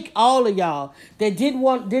themselves. Thank all of y'all that didn't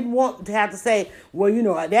want to have to say,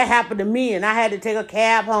 well, that happened to me and I had to take a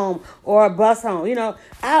cab home or a bus home.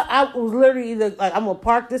 I was literally either like, I'm going to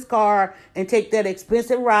park this car and take that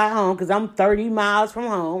expensive ride home because I'm 30 miles from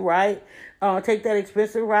home, right? Take that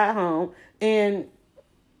expensive ride home.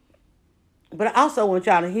 But I also want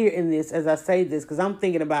y'all to hear in this as I say this because I'm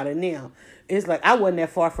thinking about it now. It's like I wasn't that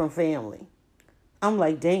far from family. I'm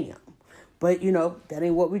like, damn. But, that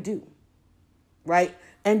ain't what we do. Right?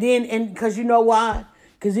 And because you know why?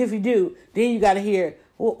 Because if you do, then you got to hear,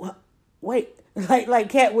 well, wait, like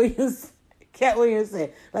Cat Williams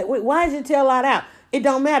said, like, wait, why is your tail light out? It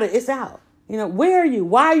don't matter. It's out. Where are you?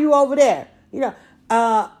 Why are you over there?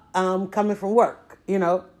 I'm coming from work,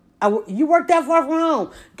 You work that far from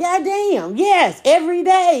home. Goddamn. Yes, every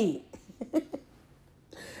day.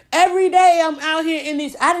 Every day I'm out here in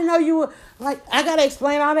these. I didn't know you were like. I gotta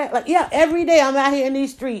explain all that. Like, yeah, every day I'm out here in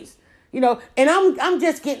these streets. And I'm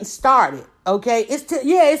just getting started. Okay, it's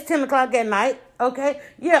 10 o'clock at night. Okay,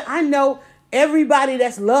 yeah, I know everybody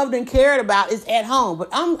that's loved and cared about is at home, but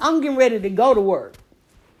I'm getting ready to go to work.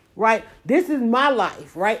 Right, this is my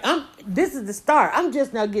life. Right, this is the start. I'm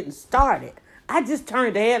just now getting started. I just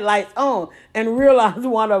turned the headlights on and realized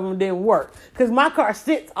one of them didn't work because my car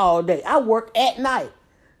sits all day. I work at night.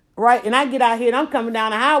 Right, and I get out here and I'm coming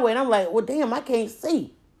down the highway and I'm like, well, damn, I can't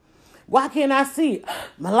see. Why can't I see?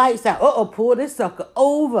 My light's out. Pull this sucker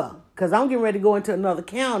over. Because I'm getting ready to go into another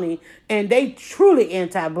county and they truly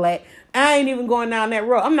anti-black. I ain't even going down that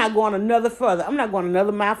road. I'm not going another further. I'm not going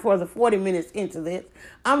another mile further, 40 minutes into this.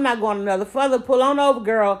 I'm not going another further. Pull on over,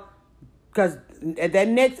 girl. Because at that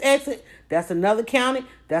next exit, that's another county.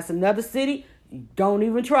 That's another city. Don't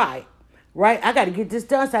even try it. Right? I got to get this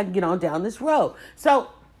done so I can get on down this road. So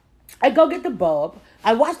I go get the bulb.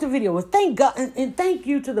 I watched the video. Well, thank God, and thank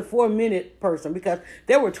you to the 4-minute person because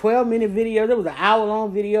there were 12-minute videos. There was an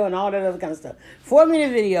hour-long video and all that other kind of stuff.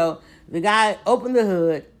 4-minute video. The guy opened the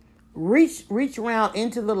hood, reached around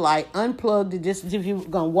into the light, unplugged it just as if you were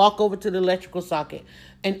going to walk over to the electrical socket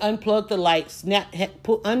and unplug the light,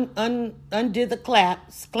 undid the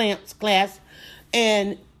clamps,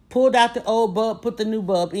 and pulled out the old bulb, put the new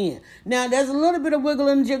bulb in. Now, there's a little bit of wiggle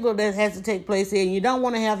and jiggle that has to take place here, and you don't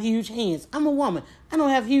want to have huge hands. I'm a woman. I don't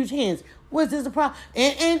have huge hands. Was this a problem?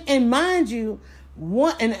 And mind you,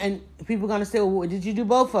 and people are going to say, well, did you do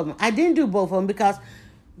both of them? I didn't do both of them because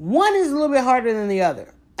one is a little bit harder than the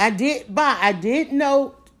other. I did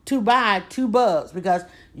know to buy two bulbs because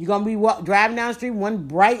you're going to be driving down the street, one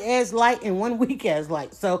bright-ass light and one weak-ass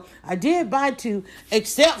light. So I did buy two,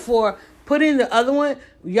 except for put in the other one.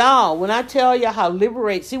 Y'all, when I tell y'all how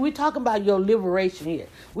we talking about your liberation here.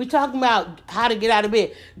 We talking about how to get out of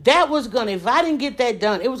bed. That was if I didn't get that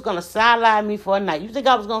done, it was going to sideline me for a night. You think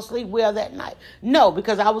I was going to sleep well that night? No,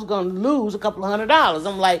 because I was going to lose a couple of $100.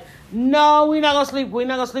 I'm like, no, we're not going to sleep. We're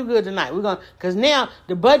not going to sleep good tonight. Because now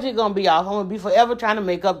the budget going to be off. I'm going to be forever trying to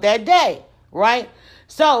make up that day. Right?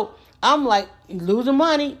 So I'm like, losing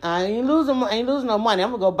money. I ain't losing no money.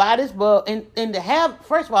 I'm going to go buy this bulb. And to have,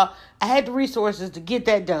 first of all, I had the resources to get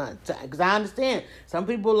that done. Because I understand. Some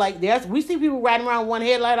people we see people riding around one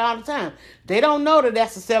headlight all the time. They don't know that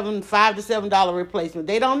that's a $5 to $7 replacement.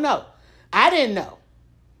 They don't know. I didn't know.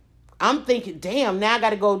 I'm thinking, damn, now I got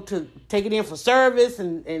to go to take it in for service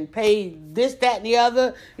and pay this, that, and the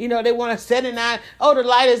other. They want to $79. Oh, the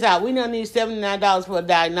light is out. We don't need $79 for a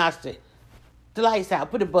diagnostic. The light's out.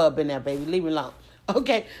 Put a bulb in there, baby. Leave it alone.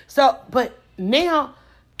 Okay. So, but now,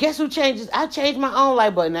 guess who changes? I changed my own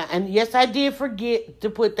light bulb now. And yes, I did forget to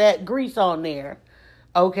put that grease on there.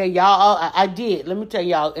 Okay, y'all. I did. Let me tell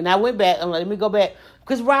y'all. And I went back. I'm like, let me go back.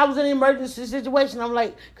 Because where I was in an emergency situation, I'm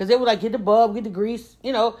like, because they were like, get the bulb, get the grease,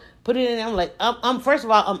 put it in there. I'm like, I'm first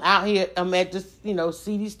of all, I'm out here. I'm at this,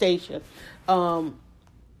 CD station.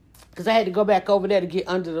 Because I had to go back over there to get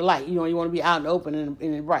under the light. You want to be out in the open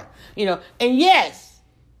and bright. And yes,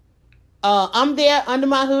 I'm there under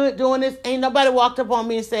my hood doing this. Ain't nobody walked up on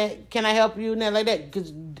me and said, can I help you? And that like that.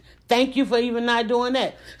 Because thank you for even not doing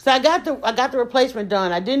that. So I got the replacement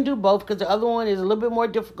done. I didn't do both because the other one is a little bit more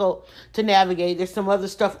difficult to navigate. There's some other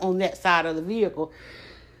stuff on that side of the vehicle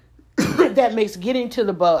that makes getting to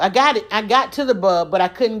the bulb. I got to the bulb, but I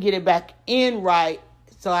couldn't get it back in right.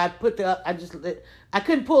 So I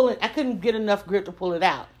couldn't pull it. I couldn't get enough grip to pull it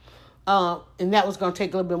out. And that was going to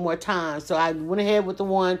take a little bit more time. So I went ahead with the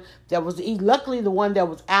one that was luckily the one that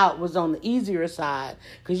was out was on the easier side.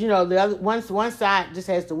 Because, the other one side just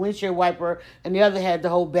has the windshield wiper and the other had the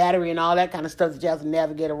whole battery and all that kind of stuff that you have to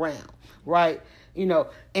navigate around. Right?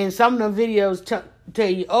 And some of them videos tell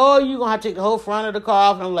you, oh, you're going to have to take the whole front of the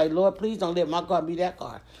car off. And I'm like, Lord, please don't let my car be that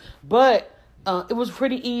car. But it was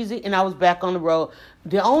pretty easy, and I was back on the road.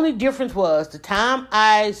 The only difference was the time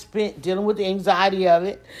I spent dealing with the anxiety of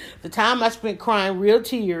it, the time I spent crying real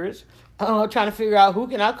tears, trying to figure out who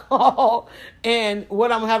can I call and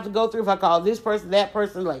what I'm going to have to go through if I call this person, that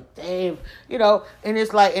person, like, damn, and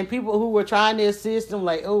it's like, and people who were trying to assist them,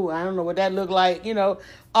 like, oh, I don't know what that looked like,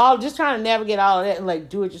 all just trying to navigate all of that and like,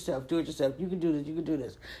 do it yourself. You can do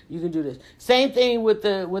this. Same thing with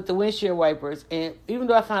the windshield wipers. And even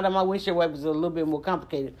though I found out my windshield wipers are a little bit more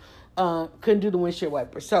complicated, couldn't do the windshield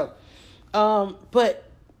wipers. So, but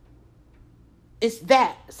it's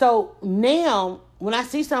that. So now, when I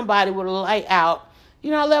see somebody with a light out, I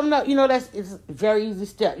let them know, it's a very easy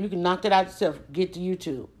step. You can knock that out yourself. Get to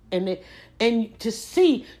YouTube. And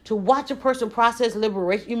to watch a person process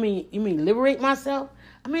liberation. You mean liberate myself?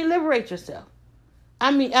 I mean liberate yourself.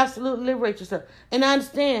 I mean absolutely liberate yourself. And I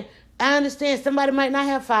understand somebody might not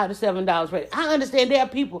have $5 to $7 right. I understand there are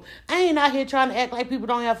people. I ain't out here trying to act like people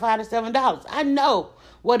don't have $5 to $7. I know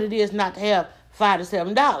what it is not to have $5 to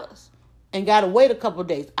 $7 and gotta wait a couple of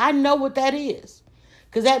days. I know what that is.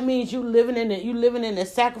 Because that means you living in the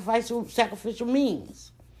sacrificial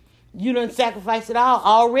means. You done sacrificed it all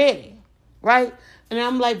already. Right? And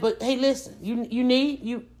I'm like, but hey, listen, you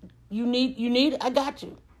need, I got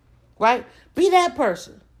you. Right? Be that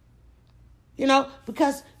person.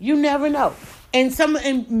 Because you never know. And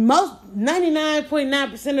most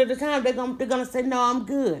 99.9% of the time they're gonna say, no, I'm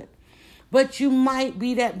good. But you might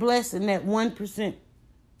be that blessing, that 1%,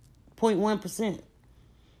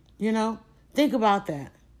 0.1%. Think about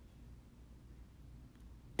that.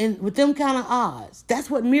 And with them kind of odds, that's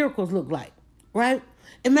what miracles look like, right?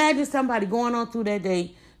 Imagine somebody going on through that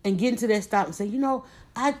day and getting to that stop and say,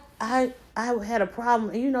 I had a problem.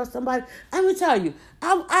 And somebody, let me tell you,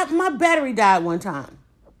 my battery died one time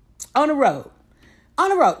on the road.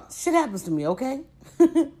 Shit happens to me, okay?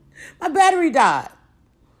 My battery died.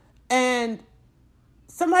 And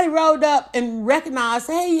somebody rolled up and recognized,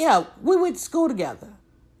 hey, yeah, we went to school together.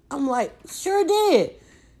 I'm like, sure did.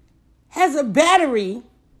 Has a battery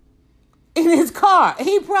in his car.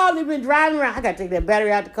 He probably been driving around. I got to take that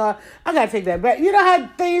battery out the car. I got to take that battery. You know how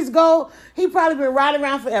things go? He probably been riding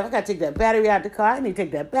around forever. I got to take that battery out the car. I need to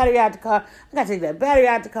take that battery out the car. I got to take that battery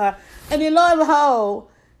out the car. And then lo and behold,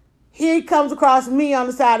 he comes across me on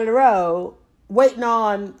the side of the road waiting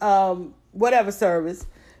on whatever service.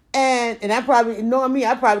 And I probably, knowing me,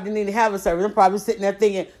 I probably didn't even have a service. I'm probably sitting there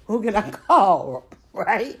thinking, who can I call?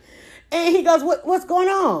 Right? And he goes, what's going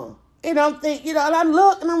on? I'm thinking, and I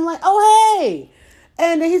look and I'm like, oh, hey.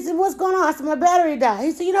 And he said, what's going on? I said, my battery died.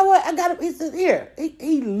 He said, you know what? I got it. He said, here.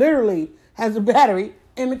 He literally has a battery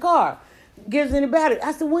in the car. Gives me the battery.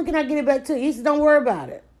 I said, when can I get it back to you? He said, don't worry about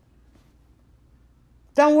it.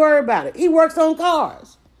 Don't worry about it. He works on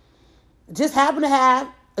cars. Just happened to have,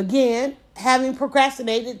 again, having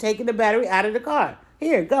procrastinated, taking the battery out of the car.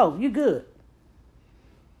 Here, go. You good.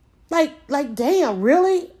 Like, damn,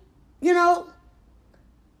 really?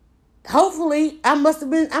 Hopefully, I must have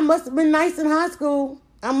been nice in high school.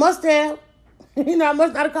 I must have. I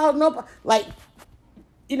must not have called no,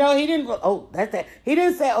 he didn't, that's that. He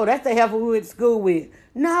didn't say, that's the heifer we went to school with.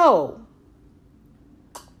 No.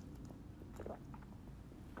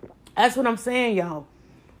 That's what I'm saying, y'all.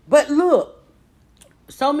 But look,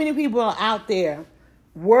 so many people are out there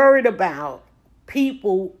worried about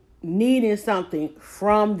people needing something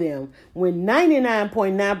from them when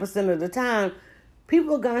 99.9% of the time,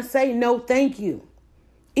 people are going to say no, thank you.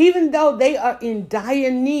 Even though they are in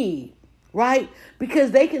dire need, right?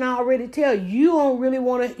 Because they can already tell you don't really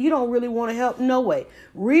want to help no way.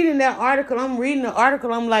 I'm reading the article,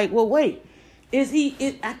 I'm like, well, wait.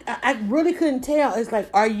 I really couldn't tell. It's like,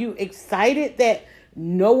 are you excited that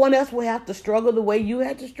no one else will have to struggle the way you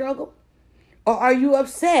had to struggle? Or are you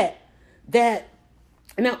upset that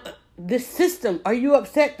are you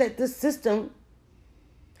upset that the system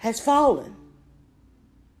has fallen?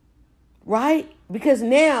 Right? Because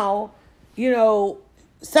now,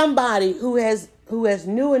 somebody who has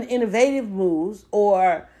new and innovative moves,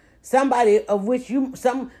 or somebody of which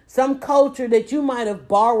some culture that you might have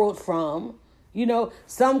borrowed from,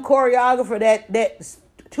 some choreographer that's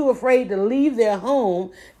too afraid to leave their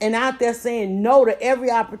home and out there saying no to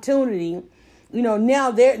every opportunity.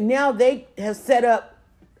 Now they have set up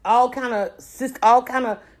all kind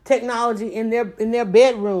of technology in their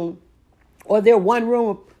bedroom or their one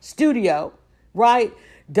room studio, right?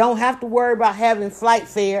 Don't have to worry about having flight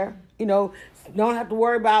fare, don't have to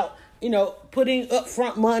worry about, putting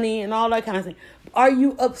upfront money and all that kind of thing. Are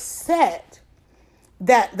you upset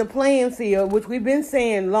that the playing field, which we've been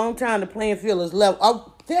saying a long time, the playing field is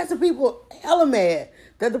level? There's some people hella mad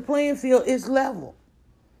that the playing field is level.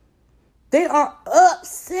 They are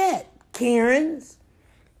upset, Karens.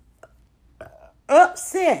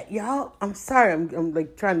 Upset, y'all. I'm sorry. I'm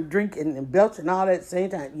like trying to drink and belch and all that at the same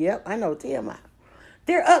time. Yep, I know, TMI.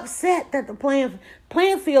 They're upset that the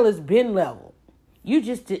playing field has been level. You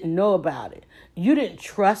just didn't know about it. You didn't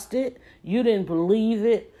trust it. You didn't believe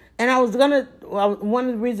it. And one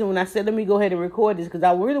of the reasons when I said, let me go ahead and record this, because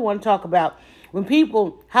I really want to talk about how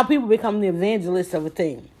people become the evangelists of a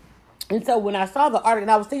thing. And so when I saw the article,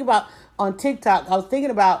 and I was thinking about on TikTok, I was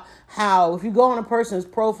thinking about how if you go on a person's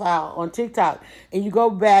profile on TikTok and you go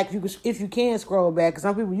back, you can, if you can scroll back, because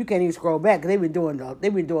some people you can't even scroll back because they've been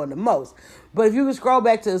doing the most. But if you can scroll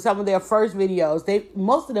back to some of their first videos,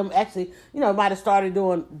 most of them actually, might have started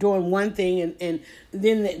doing one thing, and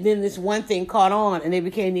then this one thing caught on, and they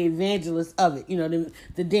became the evangelists of it.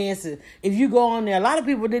 The dancing. If you go on there, a lot of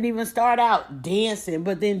people didn't even start out dancing,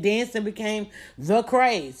 but then dancing became the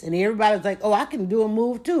craze, and everybody's like, "Oh, I can do a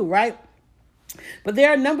move too," right? But there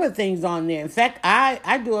are a number of things on there. In fact,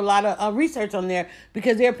 I do a lot of research on there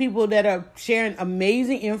because there are people that are sharing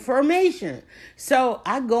amazing information. So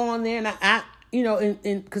I go on there and I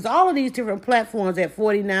because all of these different platforms at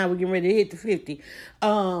 49, we're getting ready to hit the 50.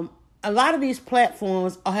 A lot of these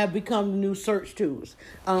platforms have become new search tools.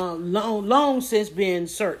 Long since been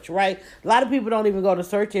search, right? A lot of people don't even go to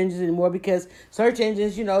search engines anymore because search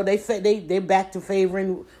engines, they're back to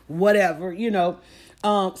favoring whatever,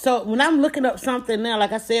 So when I'm looking up something now,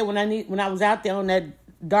 like I said, when I was out there on that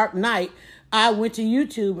dark night, I went to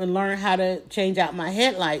YouTube and learned how to change out my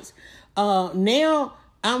headlights. Now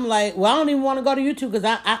I'm like, well, I don't even want to go to YouTube because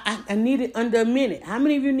I need it under a minute. How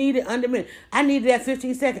many of you need it under a minute? I needed that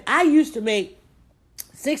 15 seconds. I used to make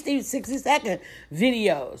 60-second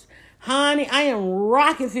videos. Honey, I am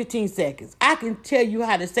rocking 15 seconds. I can tell you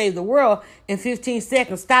how to save the world in 15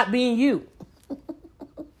 seconds. Stop being you.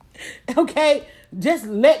 Okay? Just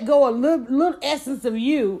let go a little essence of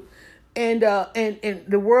you, and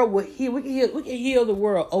the world will heal. We can heal the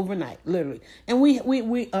world overnight, literally. And we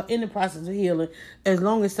are in the process of healing. As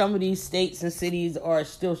long as some of these states and cities are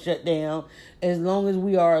still shut down, as long as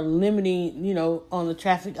we are limiting, on the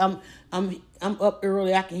traffic. I'm up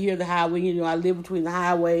early. I can hear the highway. I live between the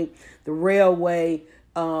highway, the railway,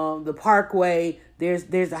 the parkway.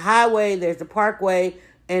 There's a highway. There's the parkway,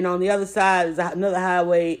 and on the other side is another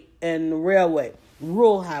highway and the railway.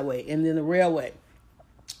 Rural highway, and then the railway.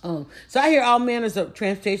 So I hear all manners of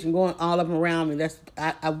transportation going all up around me.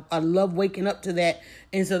 I love waking up to that,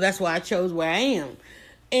 and so that's why I chose where I am.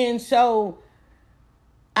 And so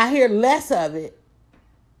I hear less of it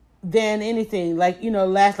than anything. Like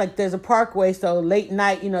there's a parkway, so late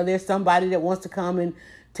night, there's somebody that wants to come and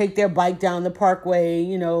take their bike down the parkway,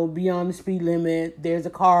 beyond the speed limit. There's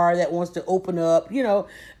a car that wants to open up,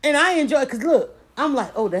 and I enjoy it because look, I'm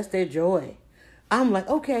like, oh, that's their joy. I'm like,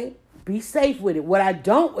 okay, be safe with it. What I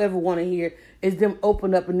don't ever want to hear is them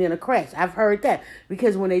open up and then a crash. I've heard that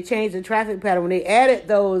because when they changed the traffic pattern, when they added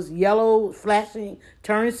those yellow flashing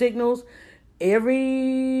turn signals,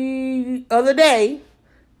 every other day,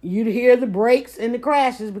 you'd hear the brakes and the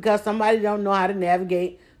crashes because somebody don't know how to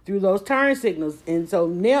navigate through those turn signals. And so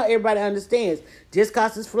now everybody understands just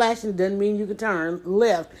because it's flashing doesn't mean you can turn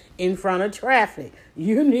left in front of traffic.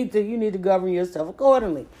 You need to govern yourself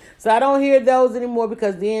accordingly. So I don't hear those anymore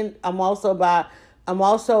because then I'm also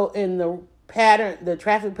in the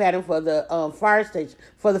traffic pattern for the fire station,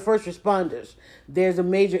 for the first responders. There's a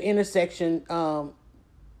major intersection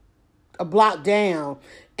a block down,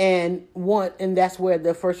 and that's where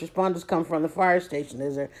the first responders come from, the fire station.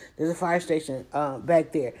 There's a fire station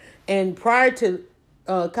back there. And prior to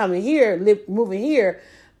moving here,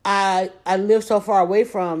 I lived so far away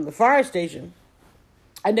from the fire station,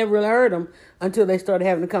 I never really heard them until they started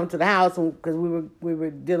having to come to the house because we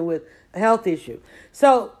were dealing with a health issue.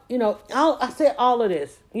 So, I say all of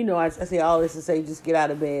this. I say all this to say just get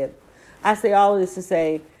out of bed. I say all of this to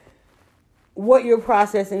say what you're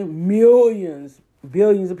processing,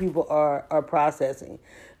 billions of people are processing.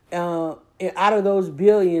 Out of those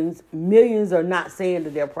billions, millions are not saying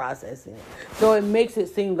that they're processing it. So it makes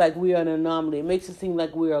it seem like we are an anomaly. It makes it seem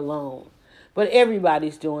like we're alone. But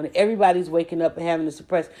everybody's doing it. Everybody's waking up and having to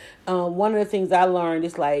suppress. One of the things I learned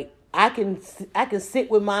is like I can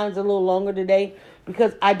sit with mine a little longer today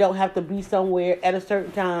because I don't have to be somewhere at a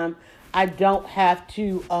certain time. I don't have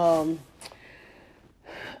to.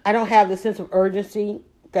 I don't have the sense of urgency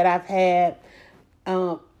that I've had.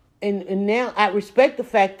 And now I respect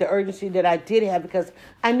the urgency that I did have because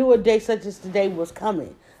I knew a day such as today was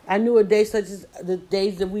coming. I knew a day such as the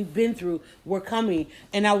days that we've been through were coming,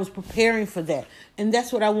 and I was preparing for that. And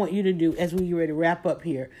that's what I want you to do as we get ready to wrap up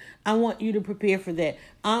here. I want you to prepare for that.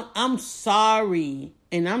 I'm sorry,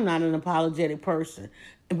 and I'm not an apologetic person,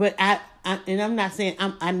 but I'm not saying,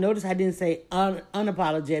 I noticed I didn't say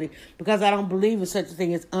unapologetic because I don't believe in such a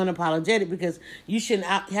thing as unapologetic because you shouldn't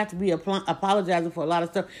have to be apologizing for a lot of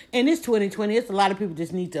stuff. And it's 2020. It's a lot of people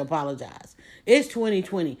just need to apologize. It's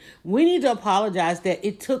 2020. We need to apologize that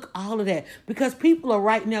it took all of that because people are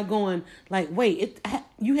right now going like, wait,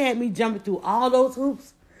 you had me jumping through all those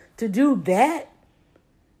hoops to do that?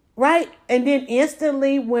 right? And then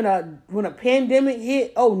instantly when a pandemic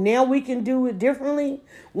hit, oh, now we can do it differently.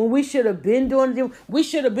 When we should have been doing it, we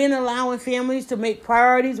should have been allowing families to make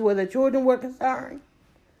priorities where the children were concerned.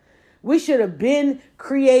 We should have been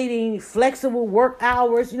creating flexible work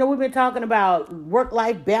hours. We've been talking about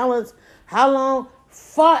work-life balance. How long?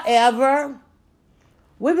 Forever.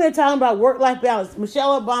 We've been talking about work-life balance.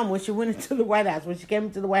 Michelle Obama, when she went into the White House, when she came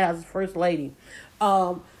into the White House as First Lady,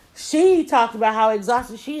 she talked about how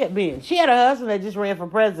exhausted she had been. She had a husband that just ran for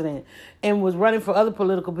president and was running for other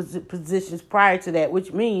political positions prior to that,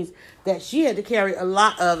 which means that she had to carry a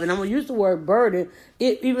lot of, and I'm going to use the word burden,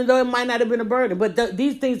 even though it might not have been a burden, but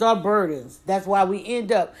these things are burdens. That's why we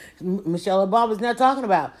end up, Michelle Obama's now talking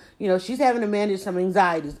about, she's having to manage some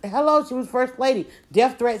anxieties. Hello, she was First Lady.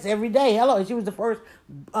 Death threats every day. Hello, she was the first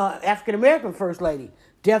African-American First Lady.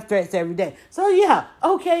 Death threats every day. So, yeah,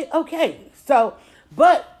 okay. So,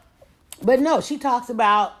 but no, she talks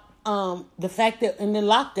about the fact that in the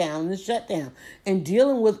lockdown and the shutdown and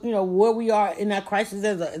dealing with, where we are in our crisis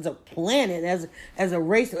as a planet, as a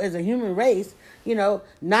race, as a human race,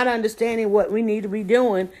 not understanding what we need to be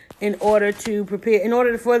doing in order to prepare, in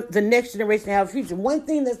order for the next generation to have a future. One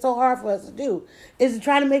thing that's so hard for us to do is to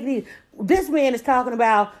try to make it easy. This man is talking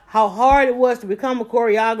about how hard it was to become a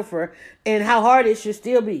choreographer and how hard it should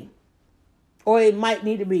still be. Or it might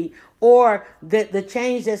need to be, or that the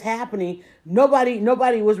change that's happening, nobody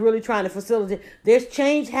was really trying to facilitate. There's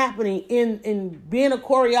change happening in being a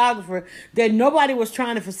choreographer that nobody was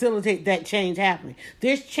trying to facilitate that change happening.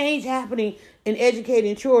 There's change happening in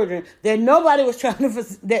educating children that nobody was trying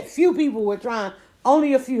to, that few people were trying.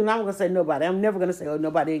 Only a few, and I'm going to say nobody. I'm never going to say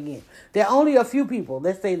nobody again. There are only a few people,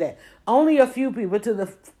 let's say that. Only a few people, to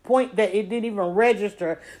the point that it didn't even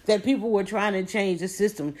register that people were trying to change the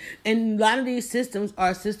system. And a lot of these systems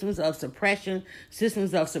are systems of suppression,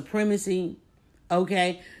 systems of supremacy,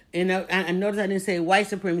 okay? And I noticed I didn't say white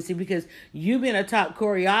supremacy because you being a top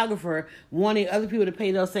choreographer, wanting other people to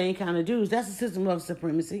pay those same kind of dues, that's a system of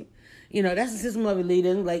supremacy. That's a system of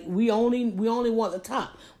elitism. Like we only want the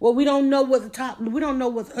top. Well, we don't know what the top. We don't know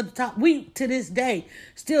what the top. We to this day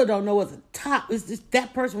still don't know what the top is.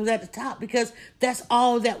 That person was at the top because that's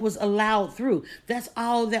all that was allowed through. That's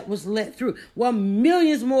all that was let through. Well,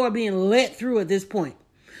 millions more are being let through at this point.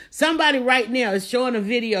 Somebody right now is showing a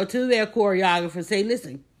video to their choreographer. Say,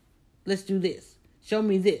 listen, let's do this. Show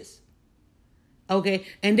me this. Okay,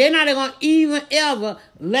 and they're not going to even ever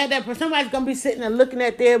let that person. Somebody's going to be sitting there looking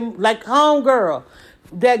at them like homegirl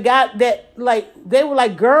that got that, like, they were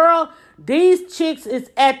like, girl, these chicks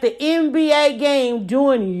is at the NBA game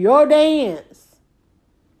doing your dance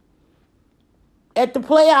at the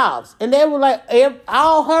playoffs. And they were like,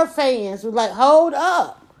 all her fans was like, hold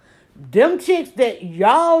up. Them chicks that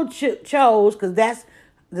y'all chose, because that's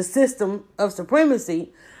the system of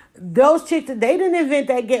supremacy, those chicks, they didn't invent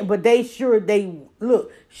that game, but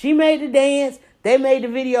look, she made the dance, they made the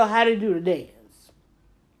video how to do the dance.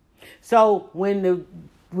 So when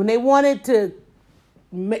they wanted to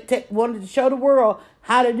show the world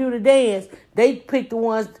how to do the dance, they picked the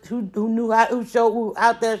ones who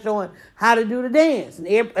out there showing how to do the dance. And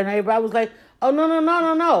everybody was like, oh,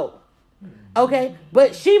 no. Okay,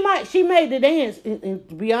 but she made the dance. And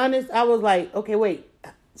to be honest, I was like, okay, wait,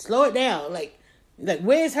 slow it down. Like,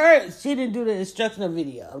 where's her? She didn't do the instructional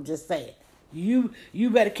video. I'm just saying. You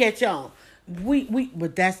better catch on.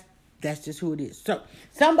 But that's just who it is. So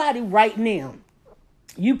somebody right now,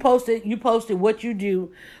 you posted what you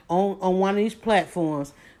do on one of these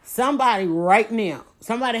platforms. Somebody right now,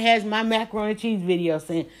 somebody has my macaroni and cheese video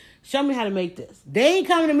saying, show me how to make this. They ain't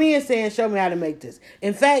coming to me and saying, show me how to make this.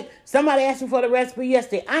 In fact, somebody asked me for the recipe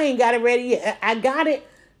yesterday. I ain't got it ready yet. I got it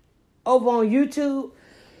over on YouTube.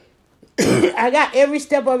 I got every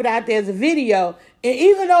step of it out there as a video. And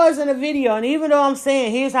even though it's in a video, and even though I'm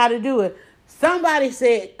saying here's how to do it, somebody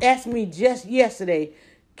asked me just yesterday,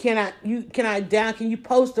 can you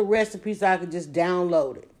post the recipe so I can just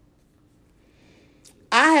download it?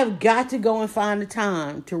 I have got to go and find the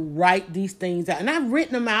time to write these things out. And I've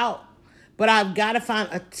written them out, but I've got to find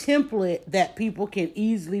a template that people can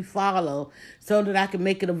easily follow so that I can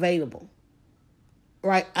make it available.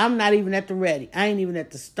 Right? I'm not even at the ready. I ain't even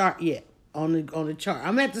at the start yet on the chart.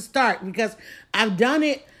 I'm at the start because I've done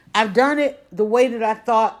it. I've done it the way that I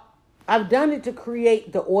thought. I've done it to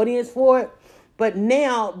create the audience for it. But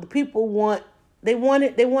now the people want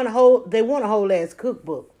a whole ass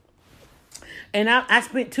cookbook. And I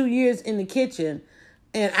spent 2 years in the kitchen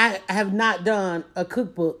and I have not done a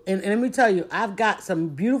cookbook. And let me tell you, I've got some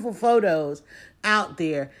beautiful photos out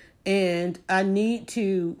there and I need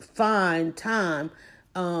to find time.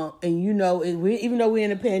 And even though we're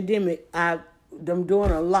in a pandemic, I'm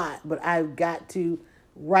doing a lot, but I've got to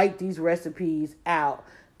write these recipes out.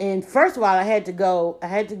 And first of all, I had to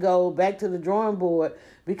go back to the drawing board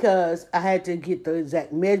because I had to get the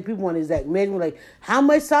exact measure. People want the exact measurement, like how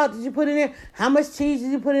much salt did you put in there? How much cheese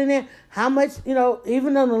did you put in there? How much,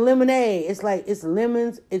 even on the lemonade, it's like it's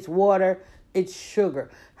lemons, it's water, it's sugar.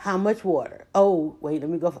 How much water? Oh, wait, let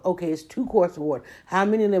me go. Okay, it's 2 quarts of water. How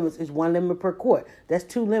many lemons? It's 1 lemon per quart. That's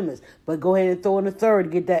 2 lemons. But go ahead and throw in a third to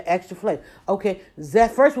get that extra flavor. Okay,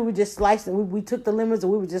 that first we were just slicing. We took the lemons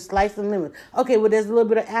and we were just slicing lemons. Okay, well, there's a little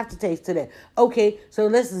bit of aftertaste to that. Okay, so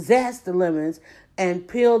let's zest the lemons and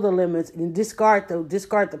peel the lemons and discard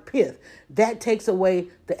the pith. That takes away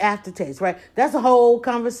the aftertaste, right? That's a whole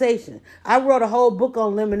conversation. I wrote a whole book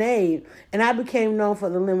on lemonade, and I became known for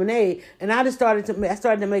the lemonade. And I started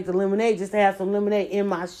to make the lemonade just to have some lemonade in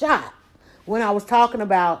my shop. When I was talking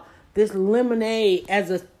about this lemonade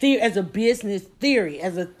as a business theory,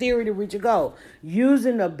 as a theory to reach a goal,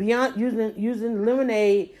 using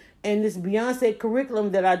lemonade and this Beyonce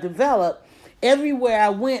curriculum that I developed. Everywhere I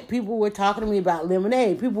went, people were talking to me about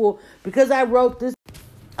lemonade. Because I wrote this.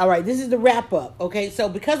 All right, this is the wrap up. Okay, so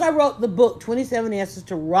because I wrote the book, 27 Answers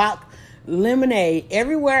to Rock Lemonade,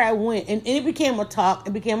 everywhere I went, and it became a talk,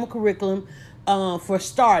 it became a curriculum for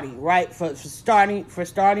starting, right? For starting,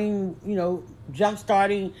 jump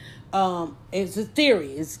starting. It's a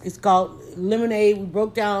theory. It's called lemonade.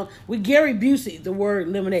 We Gary Busey the word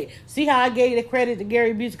lemonade. See how I gave the credit to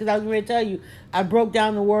Gary Busey, because I was going to tell you I broke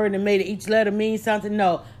down the word and made each letter mean something.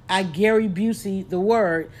 No, I Gary Busey the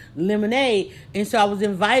word lemonade, and so I was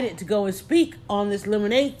invited to go and speak on this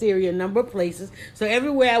lemonade theory a number of places. So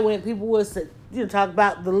everywhere I went, people would talk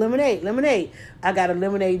about the lemonade. I got a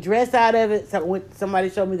lemonade dress out of it. Somebody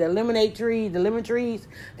showed me the lemonade tree, the lemon trees,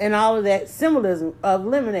 and all of that symbolism of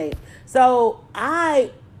lemonade. So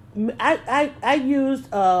I used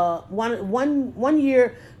one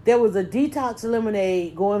year there was a detox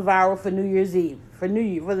lemonade going viral for New Year's Eve, for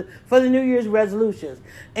the New Year's resolutions,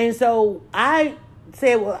 and so I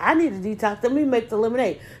said, well, I need a detox. Let me make the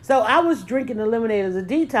lemonade. So I was drinking the lemonade as a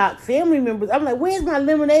detox. Family members, I'm like, where's my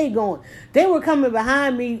lemonade going? They were coming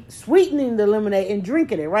behind me, sweetening the lemonade and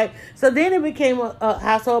drinking it, right? So then it became a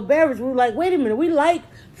household beverage. We were like, wait a minute, we like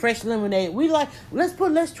fresh lemonade.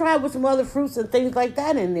 Let's try it with some other fruits and things like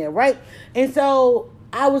that in there, right? And so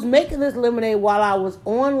I was making this lemonade while I was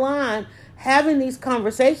online having these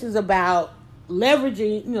conversations about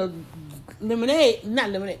leveraging,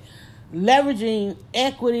 leveraging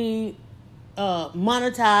equity,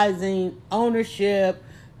 monetizing, ownership,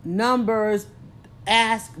 numbers,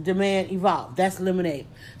 ask, demand, evolve. That's lemonade.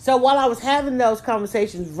 So while I was having those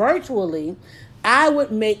conversations virtually, I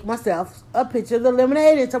would make myself a picture of the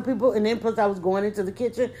lemonade. And then plus I was going into the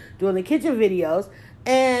kitchen, doing the kitchen videos.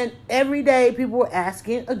 And every day people were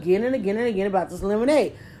asking again and again and again about this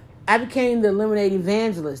lemonade. I became the lemonade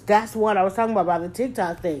evangelist. That's what I was talking about the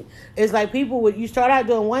TikTok thing. It's like you start out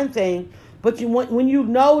doing one thing, but when you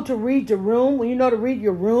know to read your room,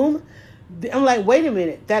 I'm like, wait a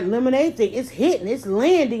minute, that lemonade thing, it's hitting,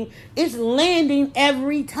 it's landing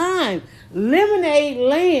every time. Lemonade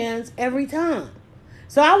lands every time.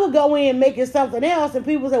 So I would go in making something else, and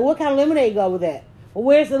people say, what kind of lemonade go with that? Well,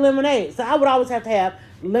 where's the lemonade? So I would always have to have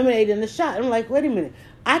lemonade in the shot. I'm like, wait a minute.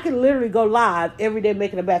 I could literally go live every day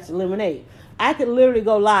making a batch of lemonade. I could literally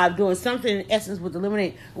go live doing something in essence with the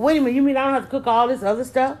lemonade. Wait a minute, you mean I don't have to cook all this other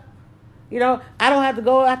stuff? I don't have to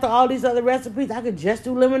go after all these other recipes. I could just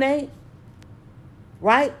do lemonade,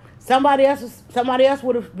 right? Somebody else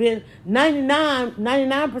would have been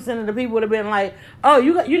 99% of the people would have been like, oh,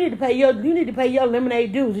 you need to pay your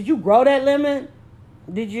lemonade dues. Did you grow that lemon?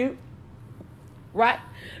 Did you? Right?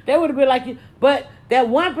 They would have been like you, but that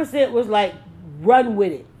 1% was like, run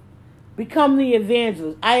with it. Become the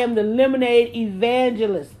evangelist. I am the lemonade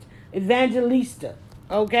evangelista.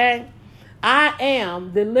 Okay? I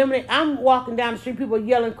am the lemonade. I'm walking down the street, people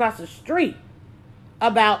yelling across the street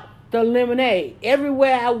about the lemonade.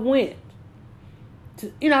 Everywhere I went.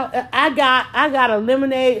 I got a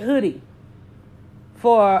lemonade hoodie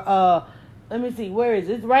for let me see, where is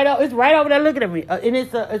it? It's right over there looking at me. And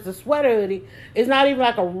it's a sweater hoodie. It's not even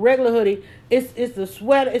like a regular hoodie. It's a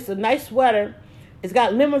sweater. It's a nice sweater. It's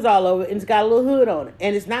got lemons all over it, and it's got a little hood on it.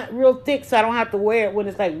 And it's not real thick, so I don't have to wear it when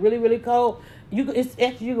it's like really, really cold. You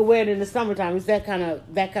can wear it in the summertime. It's that kind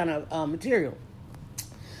of material.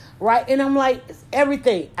 Right? And I'm like, it's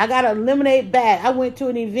everything. I got a lemonade bag. I went to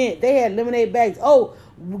an event. They had lemonade bags. Oh,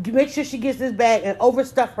 make sure she gets this bag and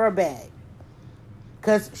overstuff her bag.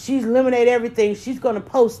 Because she's lemonade everything. She's going to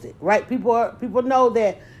post it, right? People know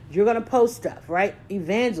that you're going to post stuff, right?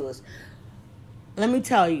 Evangelist. Let me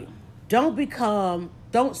tell you, don't become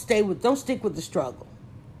don't stick with the struggle.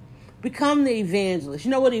 Become the evangelist.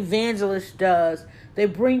 You know what evangelist does? They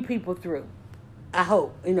bring people through. I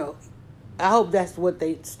hope, I hope that's what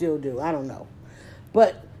they still do. I don't know.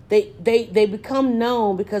 But they become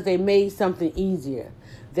known because they made something easier.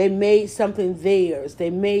 They made something theirs.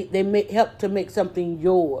 They help to make something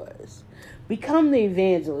yours. Become the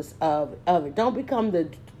evangelist of it. Don't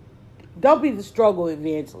be the struggle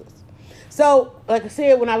evangelist. So, like I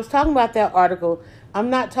said, when I was talking about that article, I'm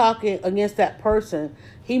not talking against that person.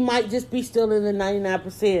 He might just be still in the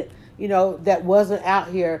 99%, that wasn't out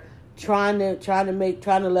here trying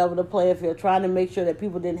to level the playing field, trying to make sure that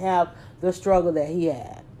people didn't have the struggle that he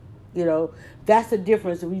had. That's the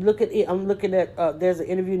difference. If you look at it, I'm looking at there's an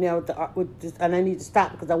interview now with this, and I need to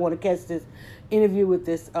stop because I want to catch this interview with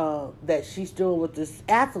this that she's doing with this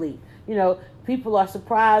athlete. People are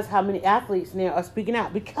surprised how many athletes now are speaking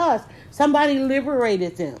out because somebody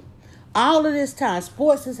liberated them. All of this time,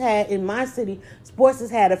 in my city, sports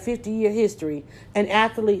has had a 50-year history, and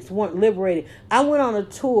athletes weren't liberated. I went on a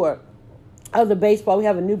tour of the baseball. We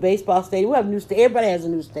have a new baseball stadium. We have a new stadium. Everybody has a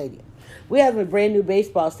new stadium. We have a brand new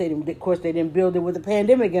baseball stadium. Of course, they didn't build it with the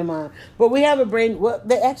pandemic in mind, but we have they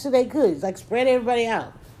could. It's like spread everybody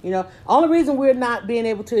out. Only reason we're not being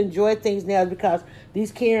able to enjoy things now is because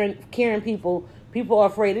these caring people are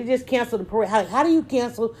afraid. They just cancel the parade. How do you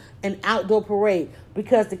cancel an outdoor parade?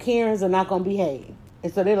 Because the Karens are not going to behave.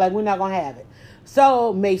 And so they're like, we're not going to have it.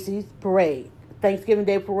 So Macy's parade, Thanksgiving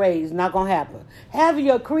Day parade is not going to happen.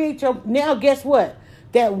 Now guess what?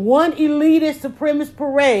 That one elitist supremacist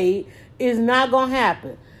parade is not going to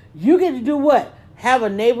happen. You get to do what? Have a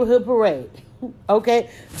neighborhood parade. Okay?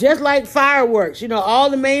 Just like fireworks. All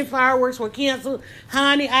the main fireworks were canceled.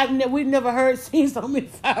 Honey, we've never seen so many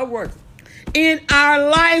fireworks in our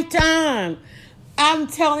lifetime. I'm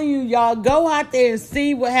telling you, y'all, go out there and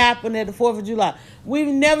see what happened at the 4th of July. We've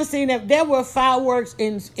never seen that. There were fireworks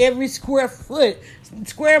in every square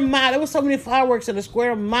mile. There were so many fireworks in a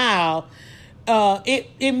square mile.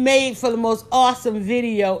 It made for the most awesome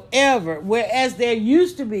video ever. Whereas there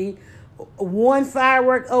used to be one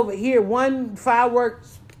firework over here, one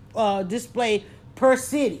fireworks display per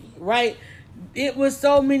city, right? It was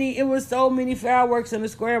so many fireworks in a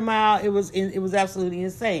square mile. It was absolutely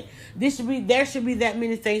insane. There should be that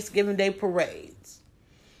many Thanksgiving Day parades.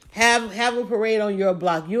 Have a parade on your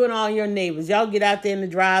block. You and all your neighbors. Y'all get out there in the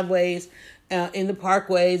driveways, in the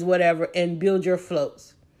parkways, whatever, and build your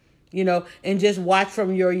floats. And just watch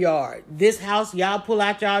from your yard. This house, y'all pull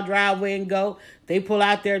out y'all driveway and go. They pull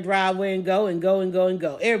out their driveway and go and go and go and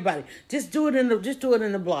go. Everybody, just do it in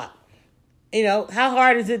the block. How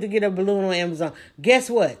hard is it to get a balloon on Amazon? Guess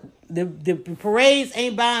what? The parades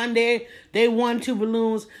ain't buying there. They 1-2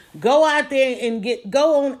 balloons. Go out there and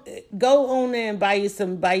go on there and buy you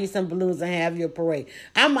some balloons and have your parade.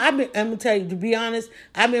 I'm gonna tell you, to be honest,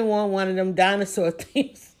 I've been wanting one of them dinosaur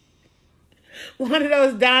things. One of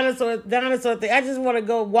those dinosaur things. I just want to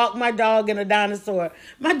go walk my dog in a dinosaur.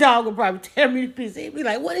 My dog will probably tear me to pieces. He'd be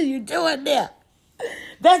like, "What are you doing there?"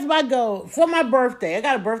 That's my goal for my birthday. I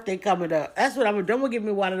got a birthday coming up. That's what I'm gonna do. I'm gonna give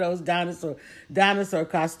me one of those dinosaur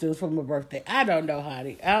costumes for my birthday. I don't know,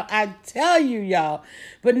 honey. I tell you, y'all.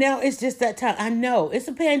 But now it's just that time. I know it's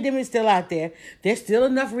a pandemic still out there. There's still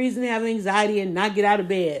enough reason to have anxiety and not get out of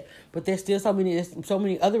bed. But there's still so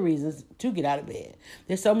many other reasons to get out of bed.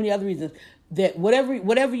 There's so many other reasons that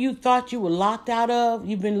whatever you thought you were locked out of,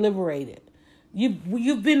 you've been liberated. You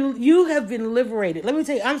have been liberated. Let me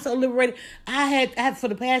tell you, I'm so liberated. I have for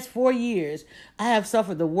the past 4 years, I have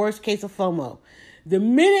suffered the worst case of FOMO. The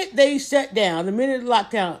minute they shut down, the minute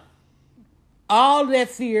locked down, all that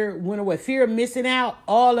fear went away. Fear of missing out,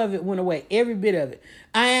 all of it went away. Every bit of it.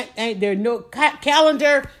 There's no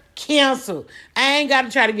calendar canceled. I ain't got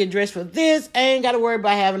to try to get dressed for this. I ain't got to worry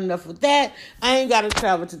about having enough for that. I ain't got to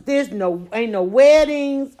travel to this. Ain't no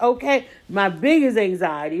weddings. Okay. My biggest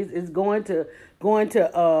anxieties is going to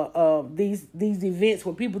these events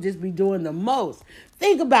where people just be doing the most.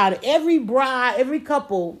 Think about it. Every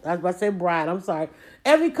couple that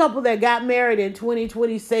got married in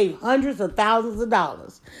 2020 saved hundreds of thousands of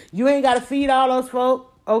dollars. You ain't got to feed all those folk.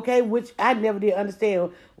 Okay, which I never did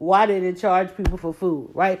understand why they didn't charge people for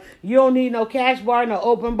food, right? You don't need no cash bar, no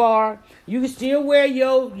open bar. You can still wear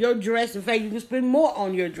your dress. In fact, you can spend more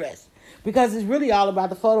on your dress because it's really all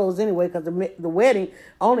about the photos anyway, because the wedding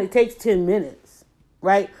only takes 10 minutes,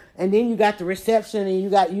 right? And then you got the reception, and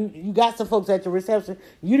you got some folks at the reception.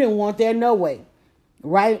 You didn't want that no way,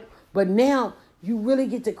 right? But now you really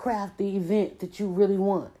get to craft the event that you really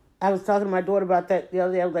want. I was talking to my daughter about that the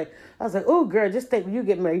other day. I was like, oh, girl, just think when you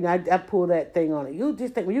get married. I pulled that thing on it. You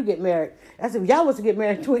just think when you get married. I said, if y'all was to get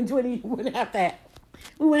married in 2020, you wouldn't have to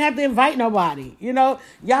We wouldn't have to invite nobody, Y'all,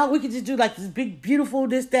 we could just do like this big, beautiful,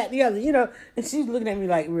 this, that, and the other, And she's looking at me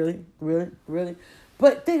like, really, really, really.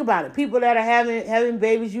 But think about it. People that are having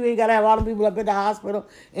babies, you ain't got to have all the people up in the hospital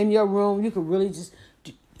in your room. You could really just,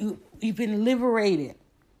 you've been liberated.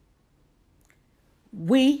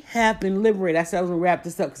 We have been liberated. I said I was going to wrap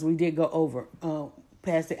this up because we did go over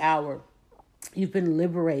past the hour. You've been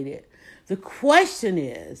liberated. The question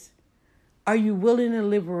is, are you willing to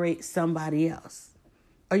liberate somebody else?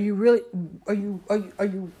 Are you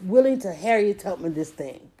willing to Harriet Tubman this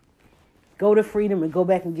thing? Go to freedom and go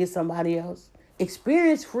back and get somebody else?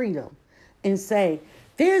 Experience freedom and say,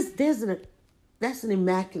 that's an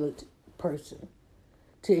immaculate person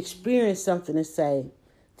to experience something and say,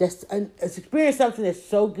 experience something that's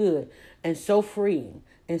so good and so freeing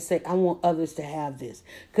and say, I want others to have this.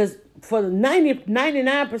 Because for the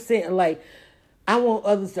 99%, like, I want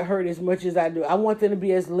others to hurt as much as I do. I want them to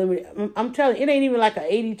be as limited. I'm telling you, it ain't even like an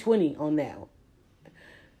 80-20 on that one.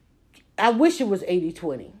 I wish it was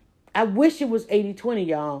 80-20. I wish it was 80-20,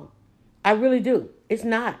 y'all. I really do. It's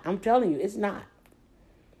not. I'm telling you, it's not.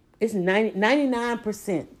 It's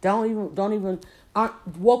 99%. Don't even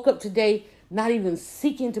woke up today not even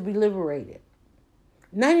seeking to be liberated.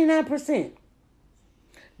 99%.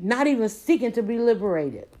 Not even seeking to be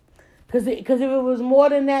liberated. Because if it was more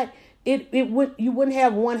than that, you wouldn't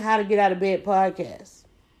have one How to Get Out of Bed podcast.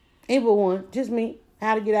 Ain't but one, just me,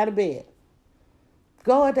 How to Get Out of Bed.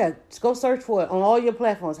 Go out there, go search for it on all your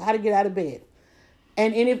platforms, How to Get Out of Bed.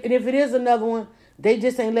 And if it is another one, they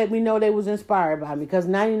just ain't let me know they was inspired by me, because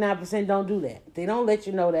 99% don't do that. They don't let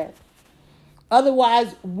you know that.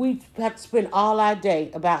 Otherwise, we have to spend all our day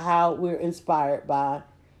about how we're inspired by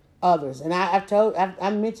others. And I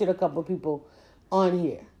mentioned a couple of people on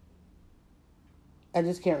here. I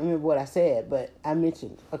just can't remember what I said, but I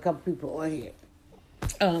mentioned a couple people on here.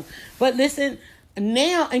 But listen,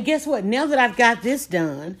 now, and guess what? Now that I've got this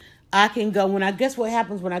done, I can go, guess what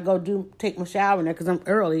happens when I go take my shower now, because I'm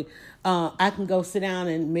early, I can go sit down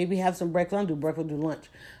and maybe have some breakfast. I don't do breakfast, I do lunch.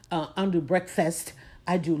 I don't do breakfast,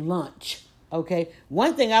 I do lunch. Okay?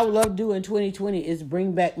 One thing I would love to do in 2020 is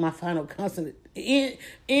bring back my final consonant.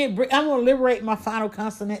 I'm going to liberate my final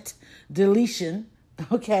consonant deletion.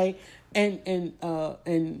 Okay? And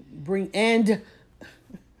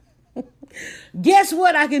guess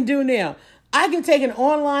what I can do now? I can take an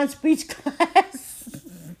online speech class.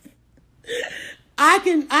 I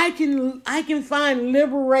can find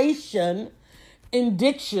liberation in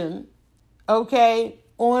diction, okay,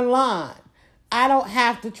 online. I don't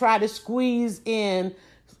have to try to squeeze in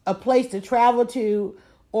a place to travel to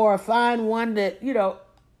or find one that,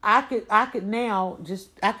 I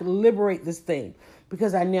could liberate this thing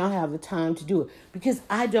because I now have the time to do it. Because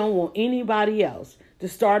I don't want anybody else to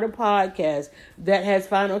start a podcast that has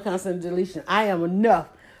final consonant deletion. I am enough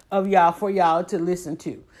of y'all for y'all to listen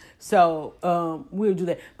to. So we'll do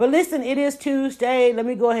that. But listen, it is Tuesday. Let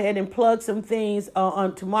me go ahead and plug some things.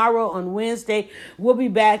 On tomorrow, on Wednesday, we'll be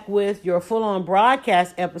back with your full-on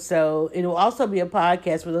broadcast episode. It will also be a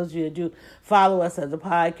podcast for those of you that do follow us as a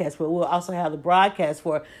podcast. But we'll also have the broadcast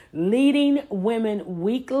for Leading Women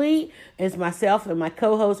Weekly. It's myself and my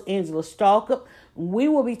co-host, Angela Stalkup. We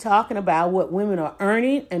will be talking about what women are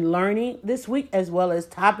earning and learning this week, as well as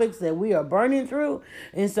topics that we are burning through.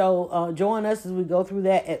 And so join us as we go through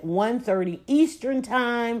that at 1:30 Eastern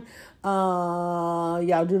time.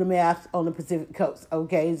 Y'all do the math on the Pacific Coast.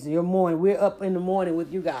 Okay, it's your morning. We're up in the morning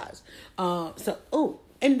with you guys. And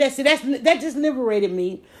that just liberated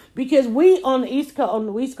me, because we on the East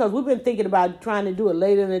Coast, we've been thinking about trying to do it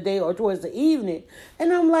later in the day or towards the evening.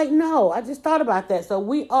 And I'm like, no, I just thought about that. So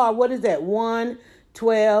we are, what is that? 1,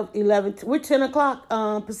 12, 11, we're 10 o'clock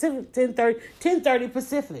Pacific, 10:30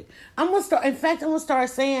 Pacific. I'm going to start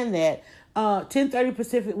saying that 10:30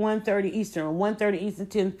 Pacific, 1:30 Eastern, or 1:30 Eastern,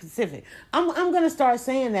 10 Pacific. I'm going to start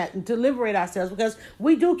saying that to liberate ourselves, because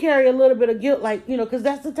we do carry a little bit of guilt, because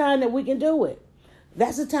that's the time that we can do it.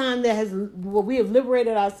 That's the time we have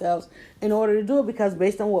liberated ourselves in order to do it, because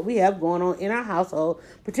based on what we have going on in our household,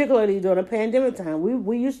 particularly during the pandemic time,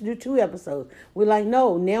 we used to do 2 episodes. We're like,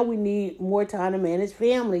 no, now we need more time to manage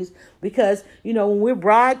families, because, when we're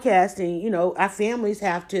broadcasting, our families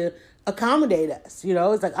have to accommodate us.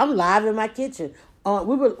 It's like, I'm live in my kitchen.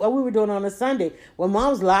 We were doing on a Sunday. When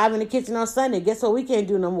Mom's live in the kitchen on Sunday, guess what? We can't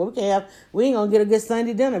do no more. We ain't gonna get a good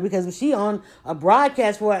Sunday dinner, because if she on a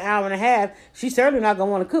broadcast for an hour and a half, she's certainly not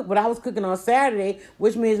gonna want to cook. But I was cooking on Saturday,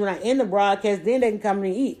 which means when I end the broadcast, then they can come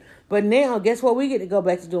in and eat. But now, guess what we get to go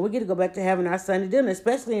back to doing? We get to go back to having our Sunday dinner,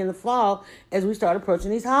 especially in the fall as we start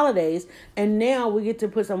approaching these holidays. And now we get to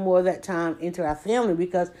put some more of that time into our family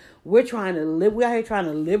because we're trying to live. We're out here trying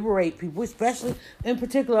to liberate people, especially and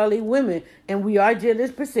particularly women. And we are gender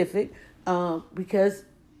specific because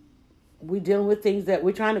we're dealing with things that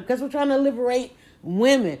we're trying to liberate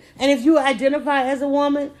women. And if you identify as a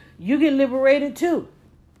woman, you get liberated too.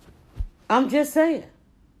 I'm just saying.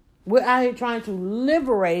 We're out here trying to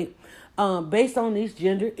liberate based on these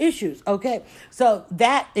gender issues. Okay. So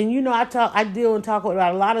that, and you know, I deal and talk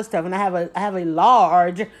about a lot of stuff, and I have a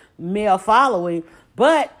large male following,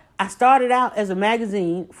 but I started out as a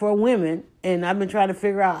magazine for women, and I've been trying to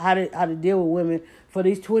figure out how to deal with women for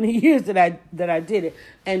these 20 years that I did it.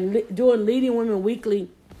 And doing Leading Women Weekly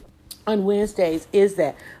on Wednesdays is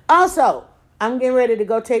that. Also, I'm getting ready to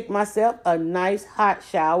go take myself a nice hot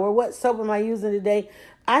shower. What soap am I using today?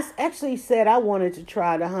 I actually said I wanted to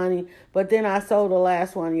try the honey, but then I sold the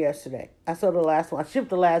last one yesterday. I shipped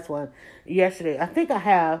the last one yesterday. I think I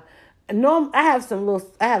have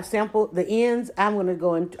sample the ends. I'm going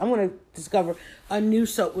to discover a new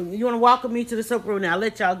soap. You want to welcome me to the soap room now? I'll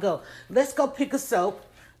let y'all go. Let's go pick a soap.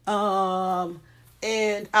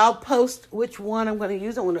 And I'll post which one I'm going to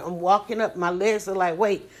use. I'm walking up. My legs are like,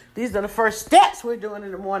 wait, these are the first steps we're doing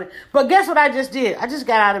in the morning. But guess what I just did? I just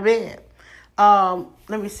got out of bed.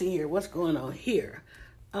 Let me see here. What's going on here?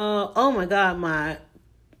 Oh my God,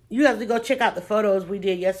 you have to go check out the photos we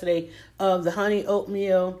did yesterday of the honey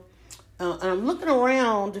oatmeal. And I'm looking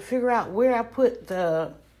around to figure out where I put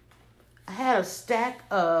I had a stack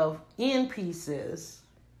of end pieces.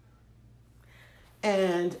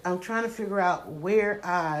 And I'm trying to figure out where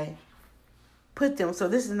I put them. So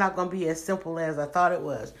this is not going to be as simple as I thought it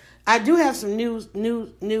was. I do have some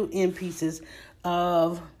new end pieces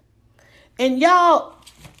of, and y'all,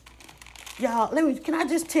 can I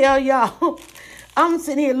just tell y'all, I'm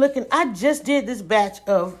sitting here looking, I just did this batch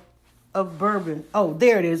of bourbon. Oh,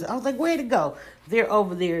 there it is. I was like, where'd it go? They're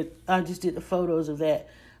over there. I just did the photos of that.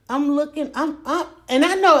 I'm looking, and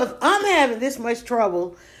I know if I'm having this much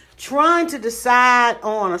trouble trying to decide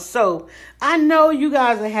on a soap, I know you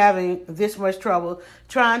guys are having this much trouble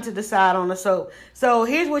trying to decide on a soap. So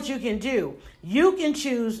here's what you can do. You can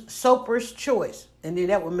choose Soaper's Choice, and then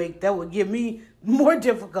that would give me more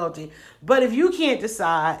difficulty. But if you can't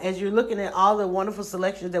decide, as you're looking at all the wonderful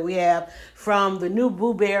selections that we have, from the new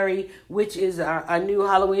Blueberry, which is our new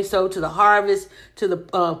Halloween soap, to the Harvest, to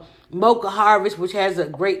the Mocha Harvest, which has a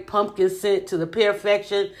great pumpkin scent, to the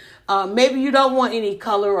Perfection. Maybe you don't want any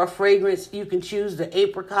color or fragrance. You can choose the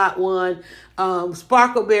apricot one.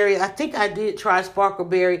 Sparkleberry. I think I did try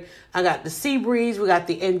Sparkleberry. I got the Sea Breeze. We got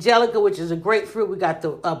the Angelica, which is a grapefruit. We got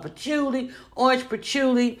the patchouli, orange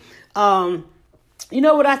patchouli. You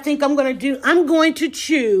know what I think I'm going to do? I'm going to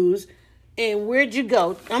choose, and where'd you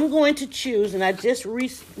go? I'm going to choose, and I just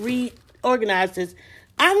reorganized this.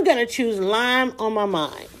 I'm going to choose Lime on My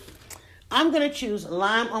Mind.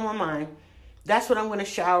 That's what I'm going to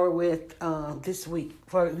shower with this week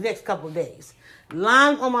for the next couple of days.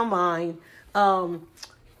 Lime on My Mind.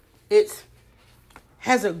 It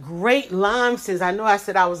has a great lime scent. I know I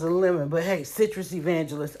said I was a lemon, but hey, citrus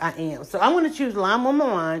evangelist I am. So I'm going to choose Lime on My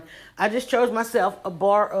Mind. I just chose myself a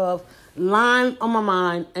bar of Lime on My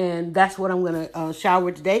Mind, and that's what I'm going to shower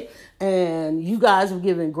with today. And you guys have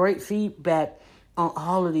given great feedback on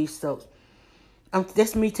all of these soaps.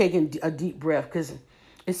 That's me taking a deep breath because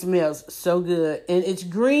it smells so good. And it's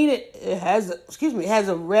green. It has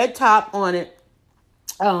a red top on it.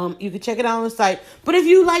 You can check it out on the site. But if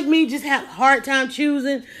you, like me, just have a hard time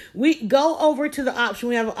choosing, we go over to the option.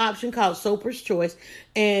 We have an option called Soaper's Choice,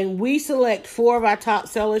 and we select 4 of our top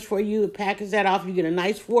sellers for you. Package that off. You get a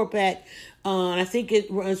nice 4-pack. I think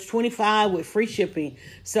it runs $25 with free shipping.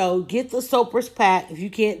 So get the Soaper's pack. If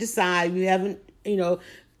you can't decide, you haven't,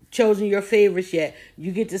 chosen your favorites yet,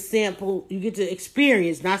 you get to sample, you get to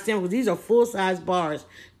experience, not sample. These are full-size bars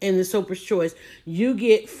in the Soaper's Choice. You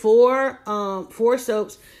get 4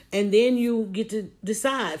 soaps, and then you get to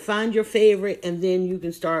decide, find your favorite, and then you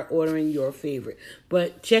can start ordering your favorite.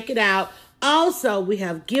 But check it out. Also, we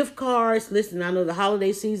have gift cards. Listen, I know the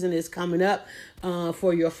holiday season is coming up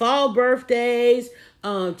for your fall birthdays.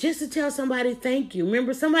 Just to tell somebody thank you.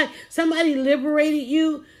 Remember, somebody liberated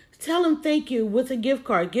you. Tell them thank you with a gift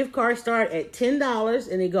card. Gift cards start at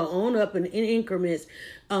 $10 and they go on up in increments.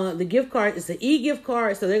 The gift card is an e-gift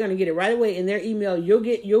card, so they're gonna get it right away in their email. You'll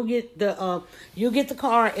get the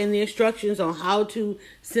card and the instructions on how to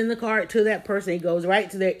send the card to that person. It goes right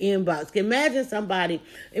to their inbox. Imagine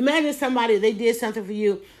somebody they did something for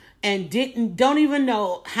you, and don't even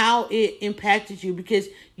know how it impacted you because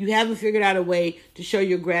you haven't figured out a way to show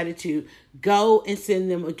your gratitude, go and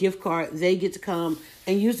send them a gift card. They get to come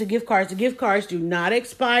and use the gift cards. The gift cards do not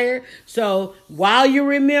expire. So while you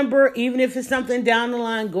remember, even if it's something down the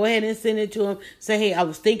line, go ahead and send it to them. Say, hey, I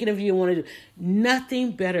was thinking of you. Wanted to do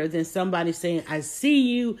nothing better than somebody saying, I see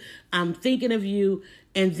you. I'm thinking of you.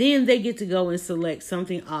 And then they get to go and select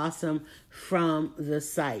something awesome from the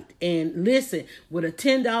site. And listen, with a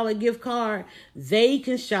 $10 gift card, they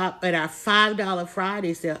can shop at our $5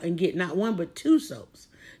 Friday sale and get not one but two soaps.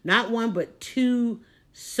 Not one but two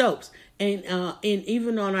soaps. And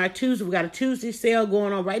even on our Tuesday, we got a Tuesday sale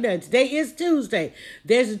going on right now. Today is Tuesday.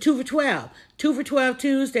 There's a 2 for 12. 2 for 12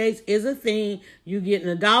 Tuesdays is a thing. You're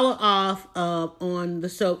getting $1 off on the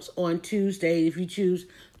soaps on Tuesday if you choose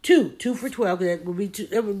two for 12. That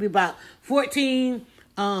would be about 14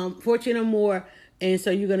 or more. And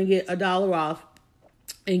so you're going to get $1 off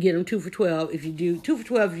and get them 2 for 12 if you do 2 for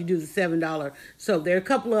 12 if you do the $7. So there are a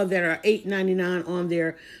couple of that are $8.99 on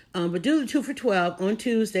there. But do the 2 for 12 on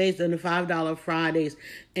Tuesdays and the $5 Fridays,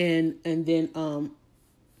 and then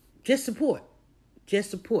just support.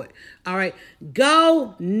 All right,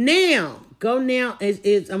 go now.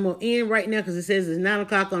 It's I'm gonna end right now because it says it's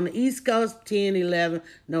 9:00 on the East Coast, 10, 11.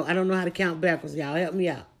 No, I don't know how to count backwards. Y'all help me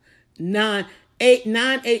out. 9, 8,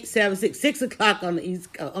 9, 8, 7, 6, 6 o'clock on the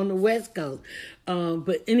East Coast, on the West Coast. And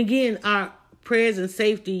again, our prayers and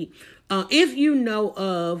safety. If you know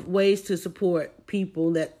of ways to support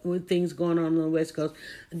people that with things going on the West Coast,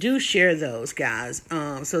 do share those, guys,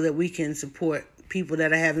 so that we can support people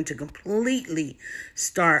that are having to completely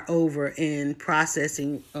start over in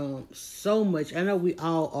processing so much. I know we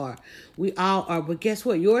all are, but guess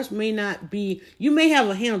what? Yours may not be. You may have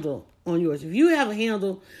a handle on yours. If you have a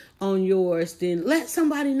handle on yours, then let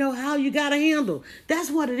somebody know how you got a handle.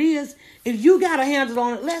 That's what it is. If you got a handle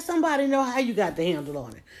on it, let somebody know how you got the handle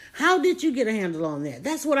on it. How did you get a handle on that?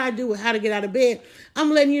 That's what I do with how to get out of bed.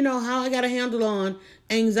 I'm letting you know how I got a handle on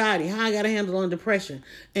anxiety, how I got a handle on depression.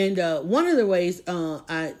 And one of the ways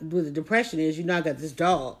with the depression is, I got this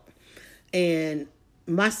dog, and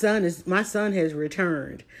my son has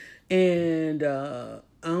returned, and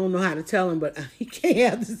I don't know how to tell him, but he can't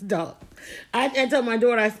have this dog. I tell my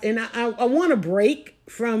daughter, I want a break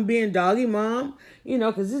from being doggy mom,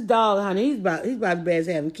 because this dog, honey, he's about as bad as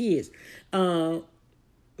having kids.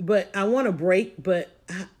 But I want a break, but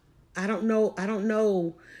I don't know.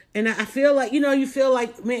 And I feel like, you feel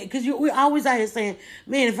like, man, because we're always out here saying,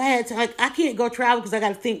 man, if I had to, I can't go travel because I got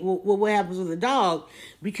to think, well, what happens with the dog?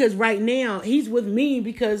 Because right now he's with me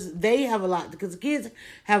because because the kids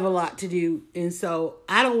have a lot to do. And so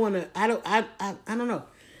I don't want to, I don't know.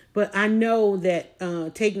 But I know that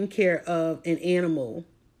taking care of an animal,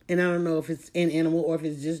 and I don't know if it's an animal or if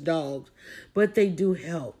it's just dogs, but they do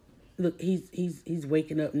help. Look, he's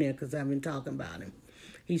waking up now because I've been talking about him.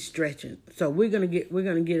 He's stretching. So we're gonna get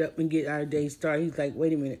up and get our day started. He's like,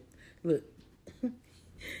 wait a minute. Look.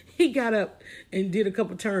 He got up and did a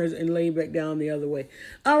couple turns and laid back down the other way.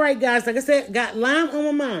 All right, guys, like I said, got Lime on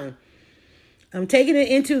my mind. I'm taking it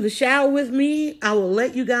into the shower with me. I will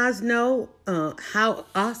let you guys know how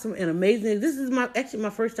awesome and amazing. This is my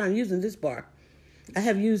first time using this bar. I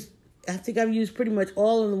think I've used pretty much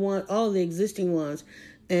all of the existing ones.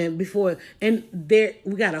 And we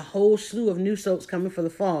got a whole slew of new soaps coming for the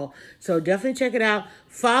fall. So definitely check it out.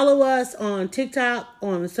 Follow us on TikTok,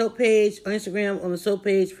 on the soap page, on Instagram, on the soap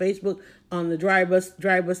page, Facebook, on the Dryer Buzz.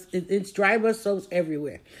 It's Dryer Buzz Soaps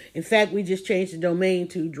everywhere. In fact, we just changed the domain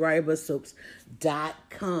to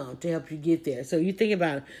DryerBuzzSoaps.com to help you get there. So you think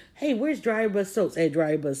about it. Hey, where's Dryer Buzz Soaps? At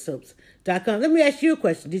DryerBuzzSoaps.com. Let me ask you a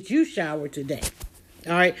question. Did you shower today?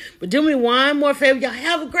 All right. But do me one more favor. Y'all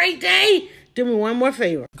have a great day. Do me one more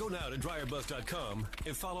favor. Go now to DryerBuzz.com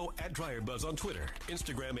and follow @DryerBuzz on Twitter,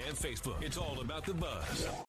 Instagram, and Facebook. It's all about the buzz.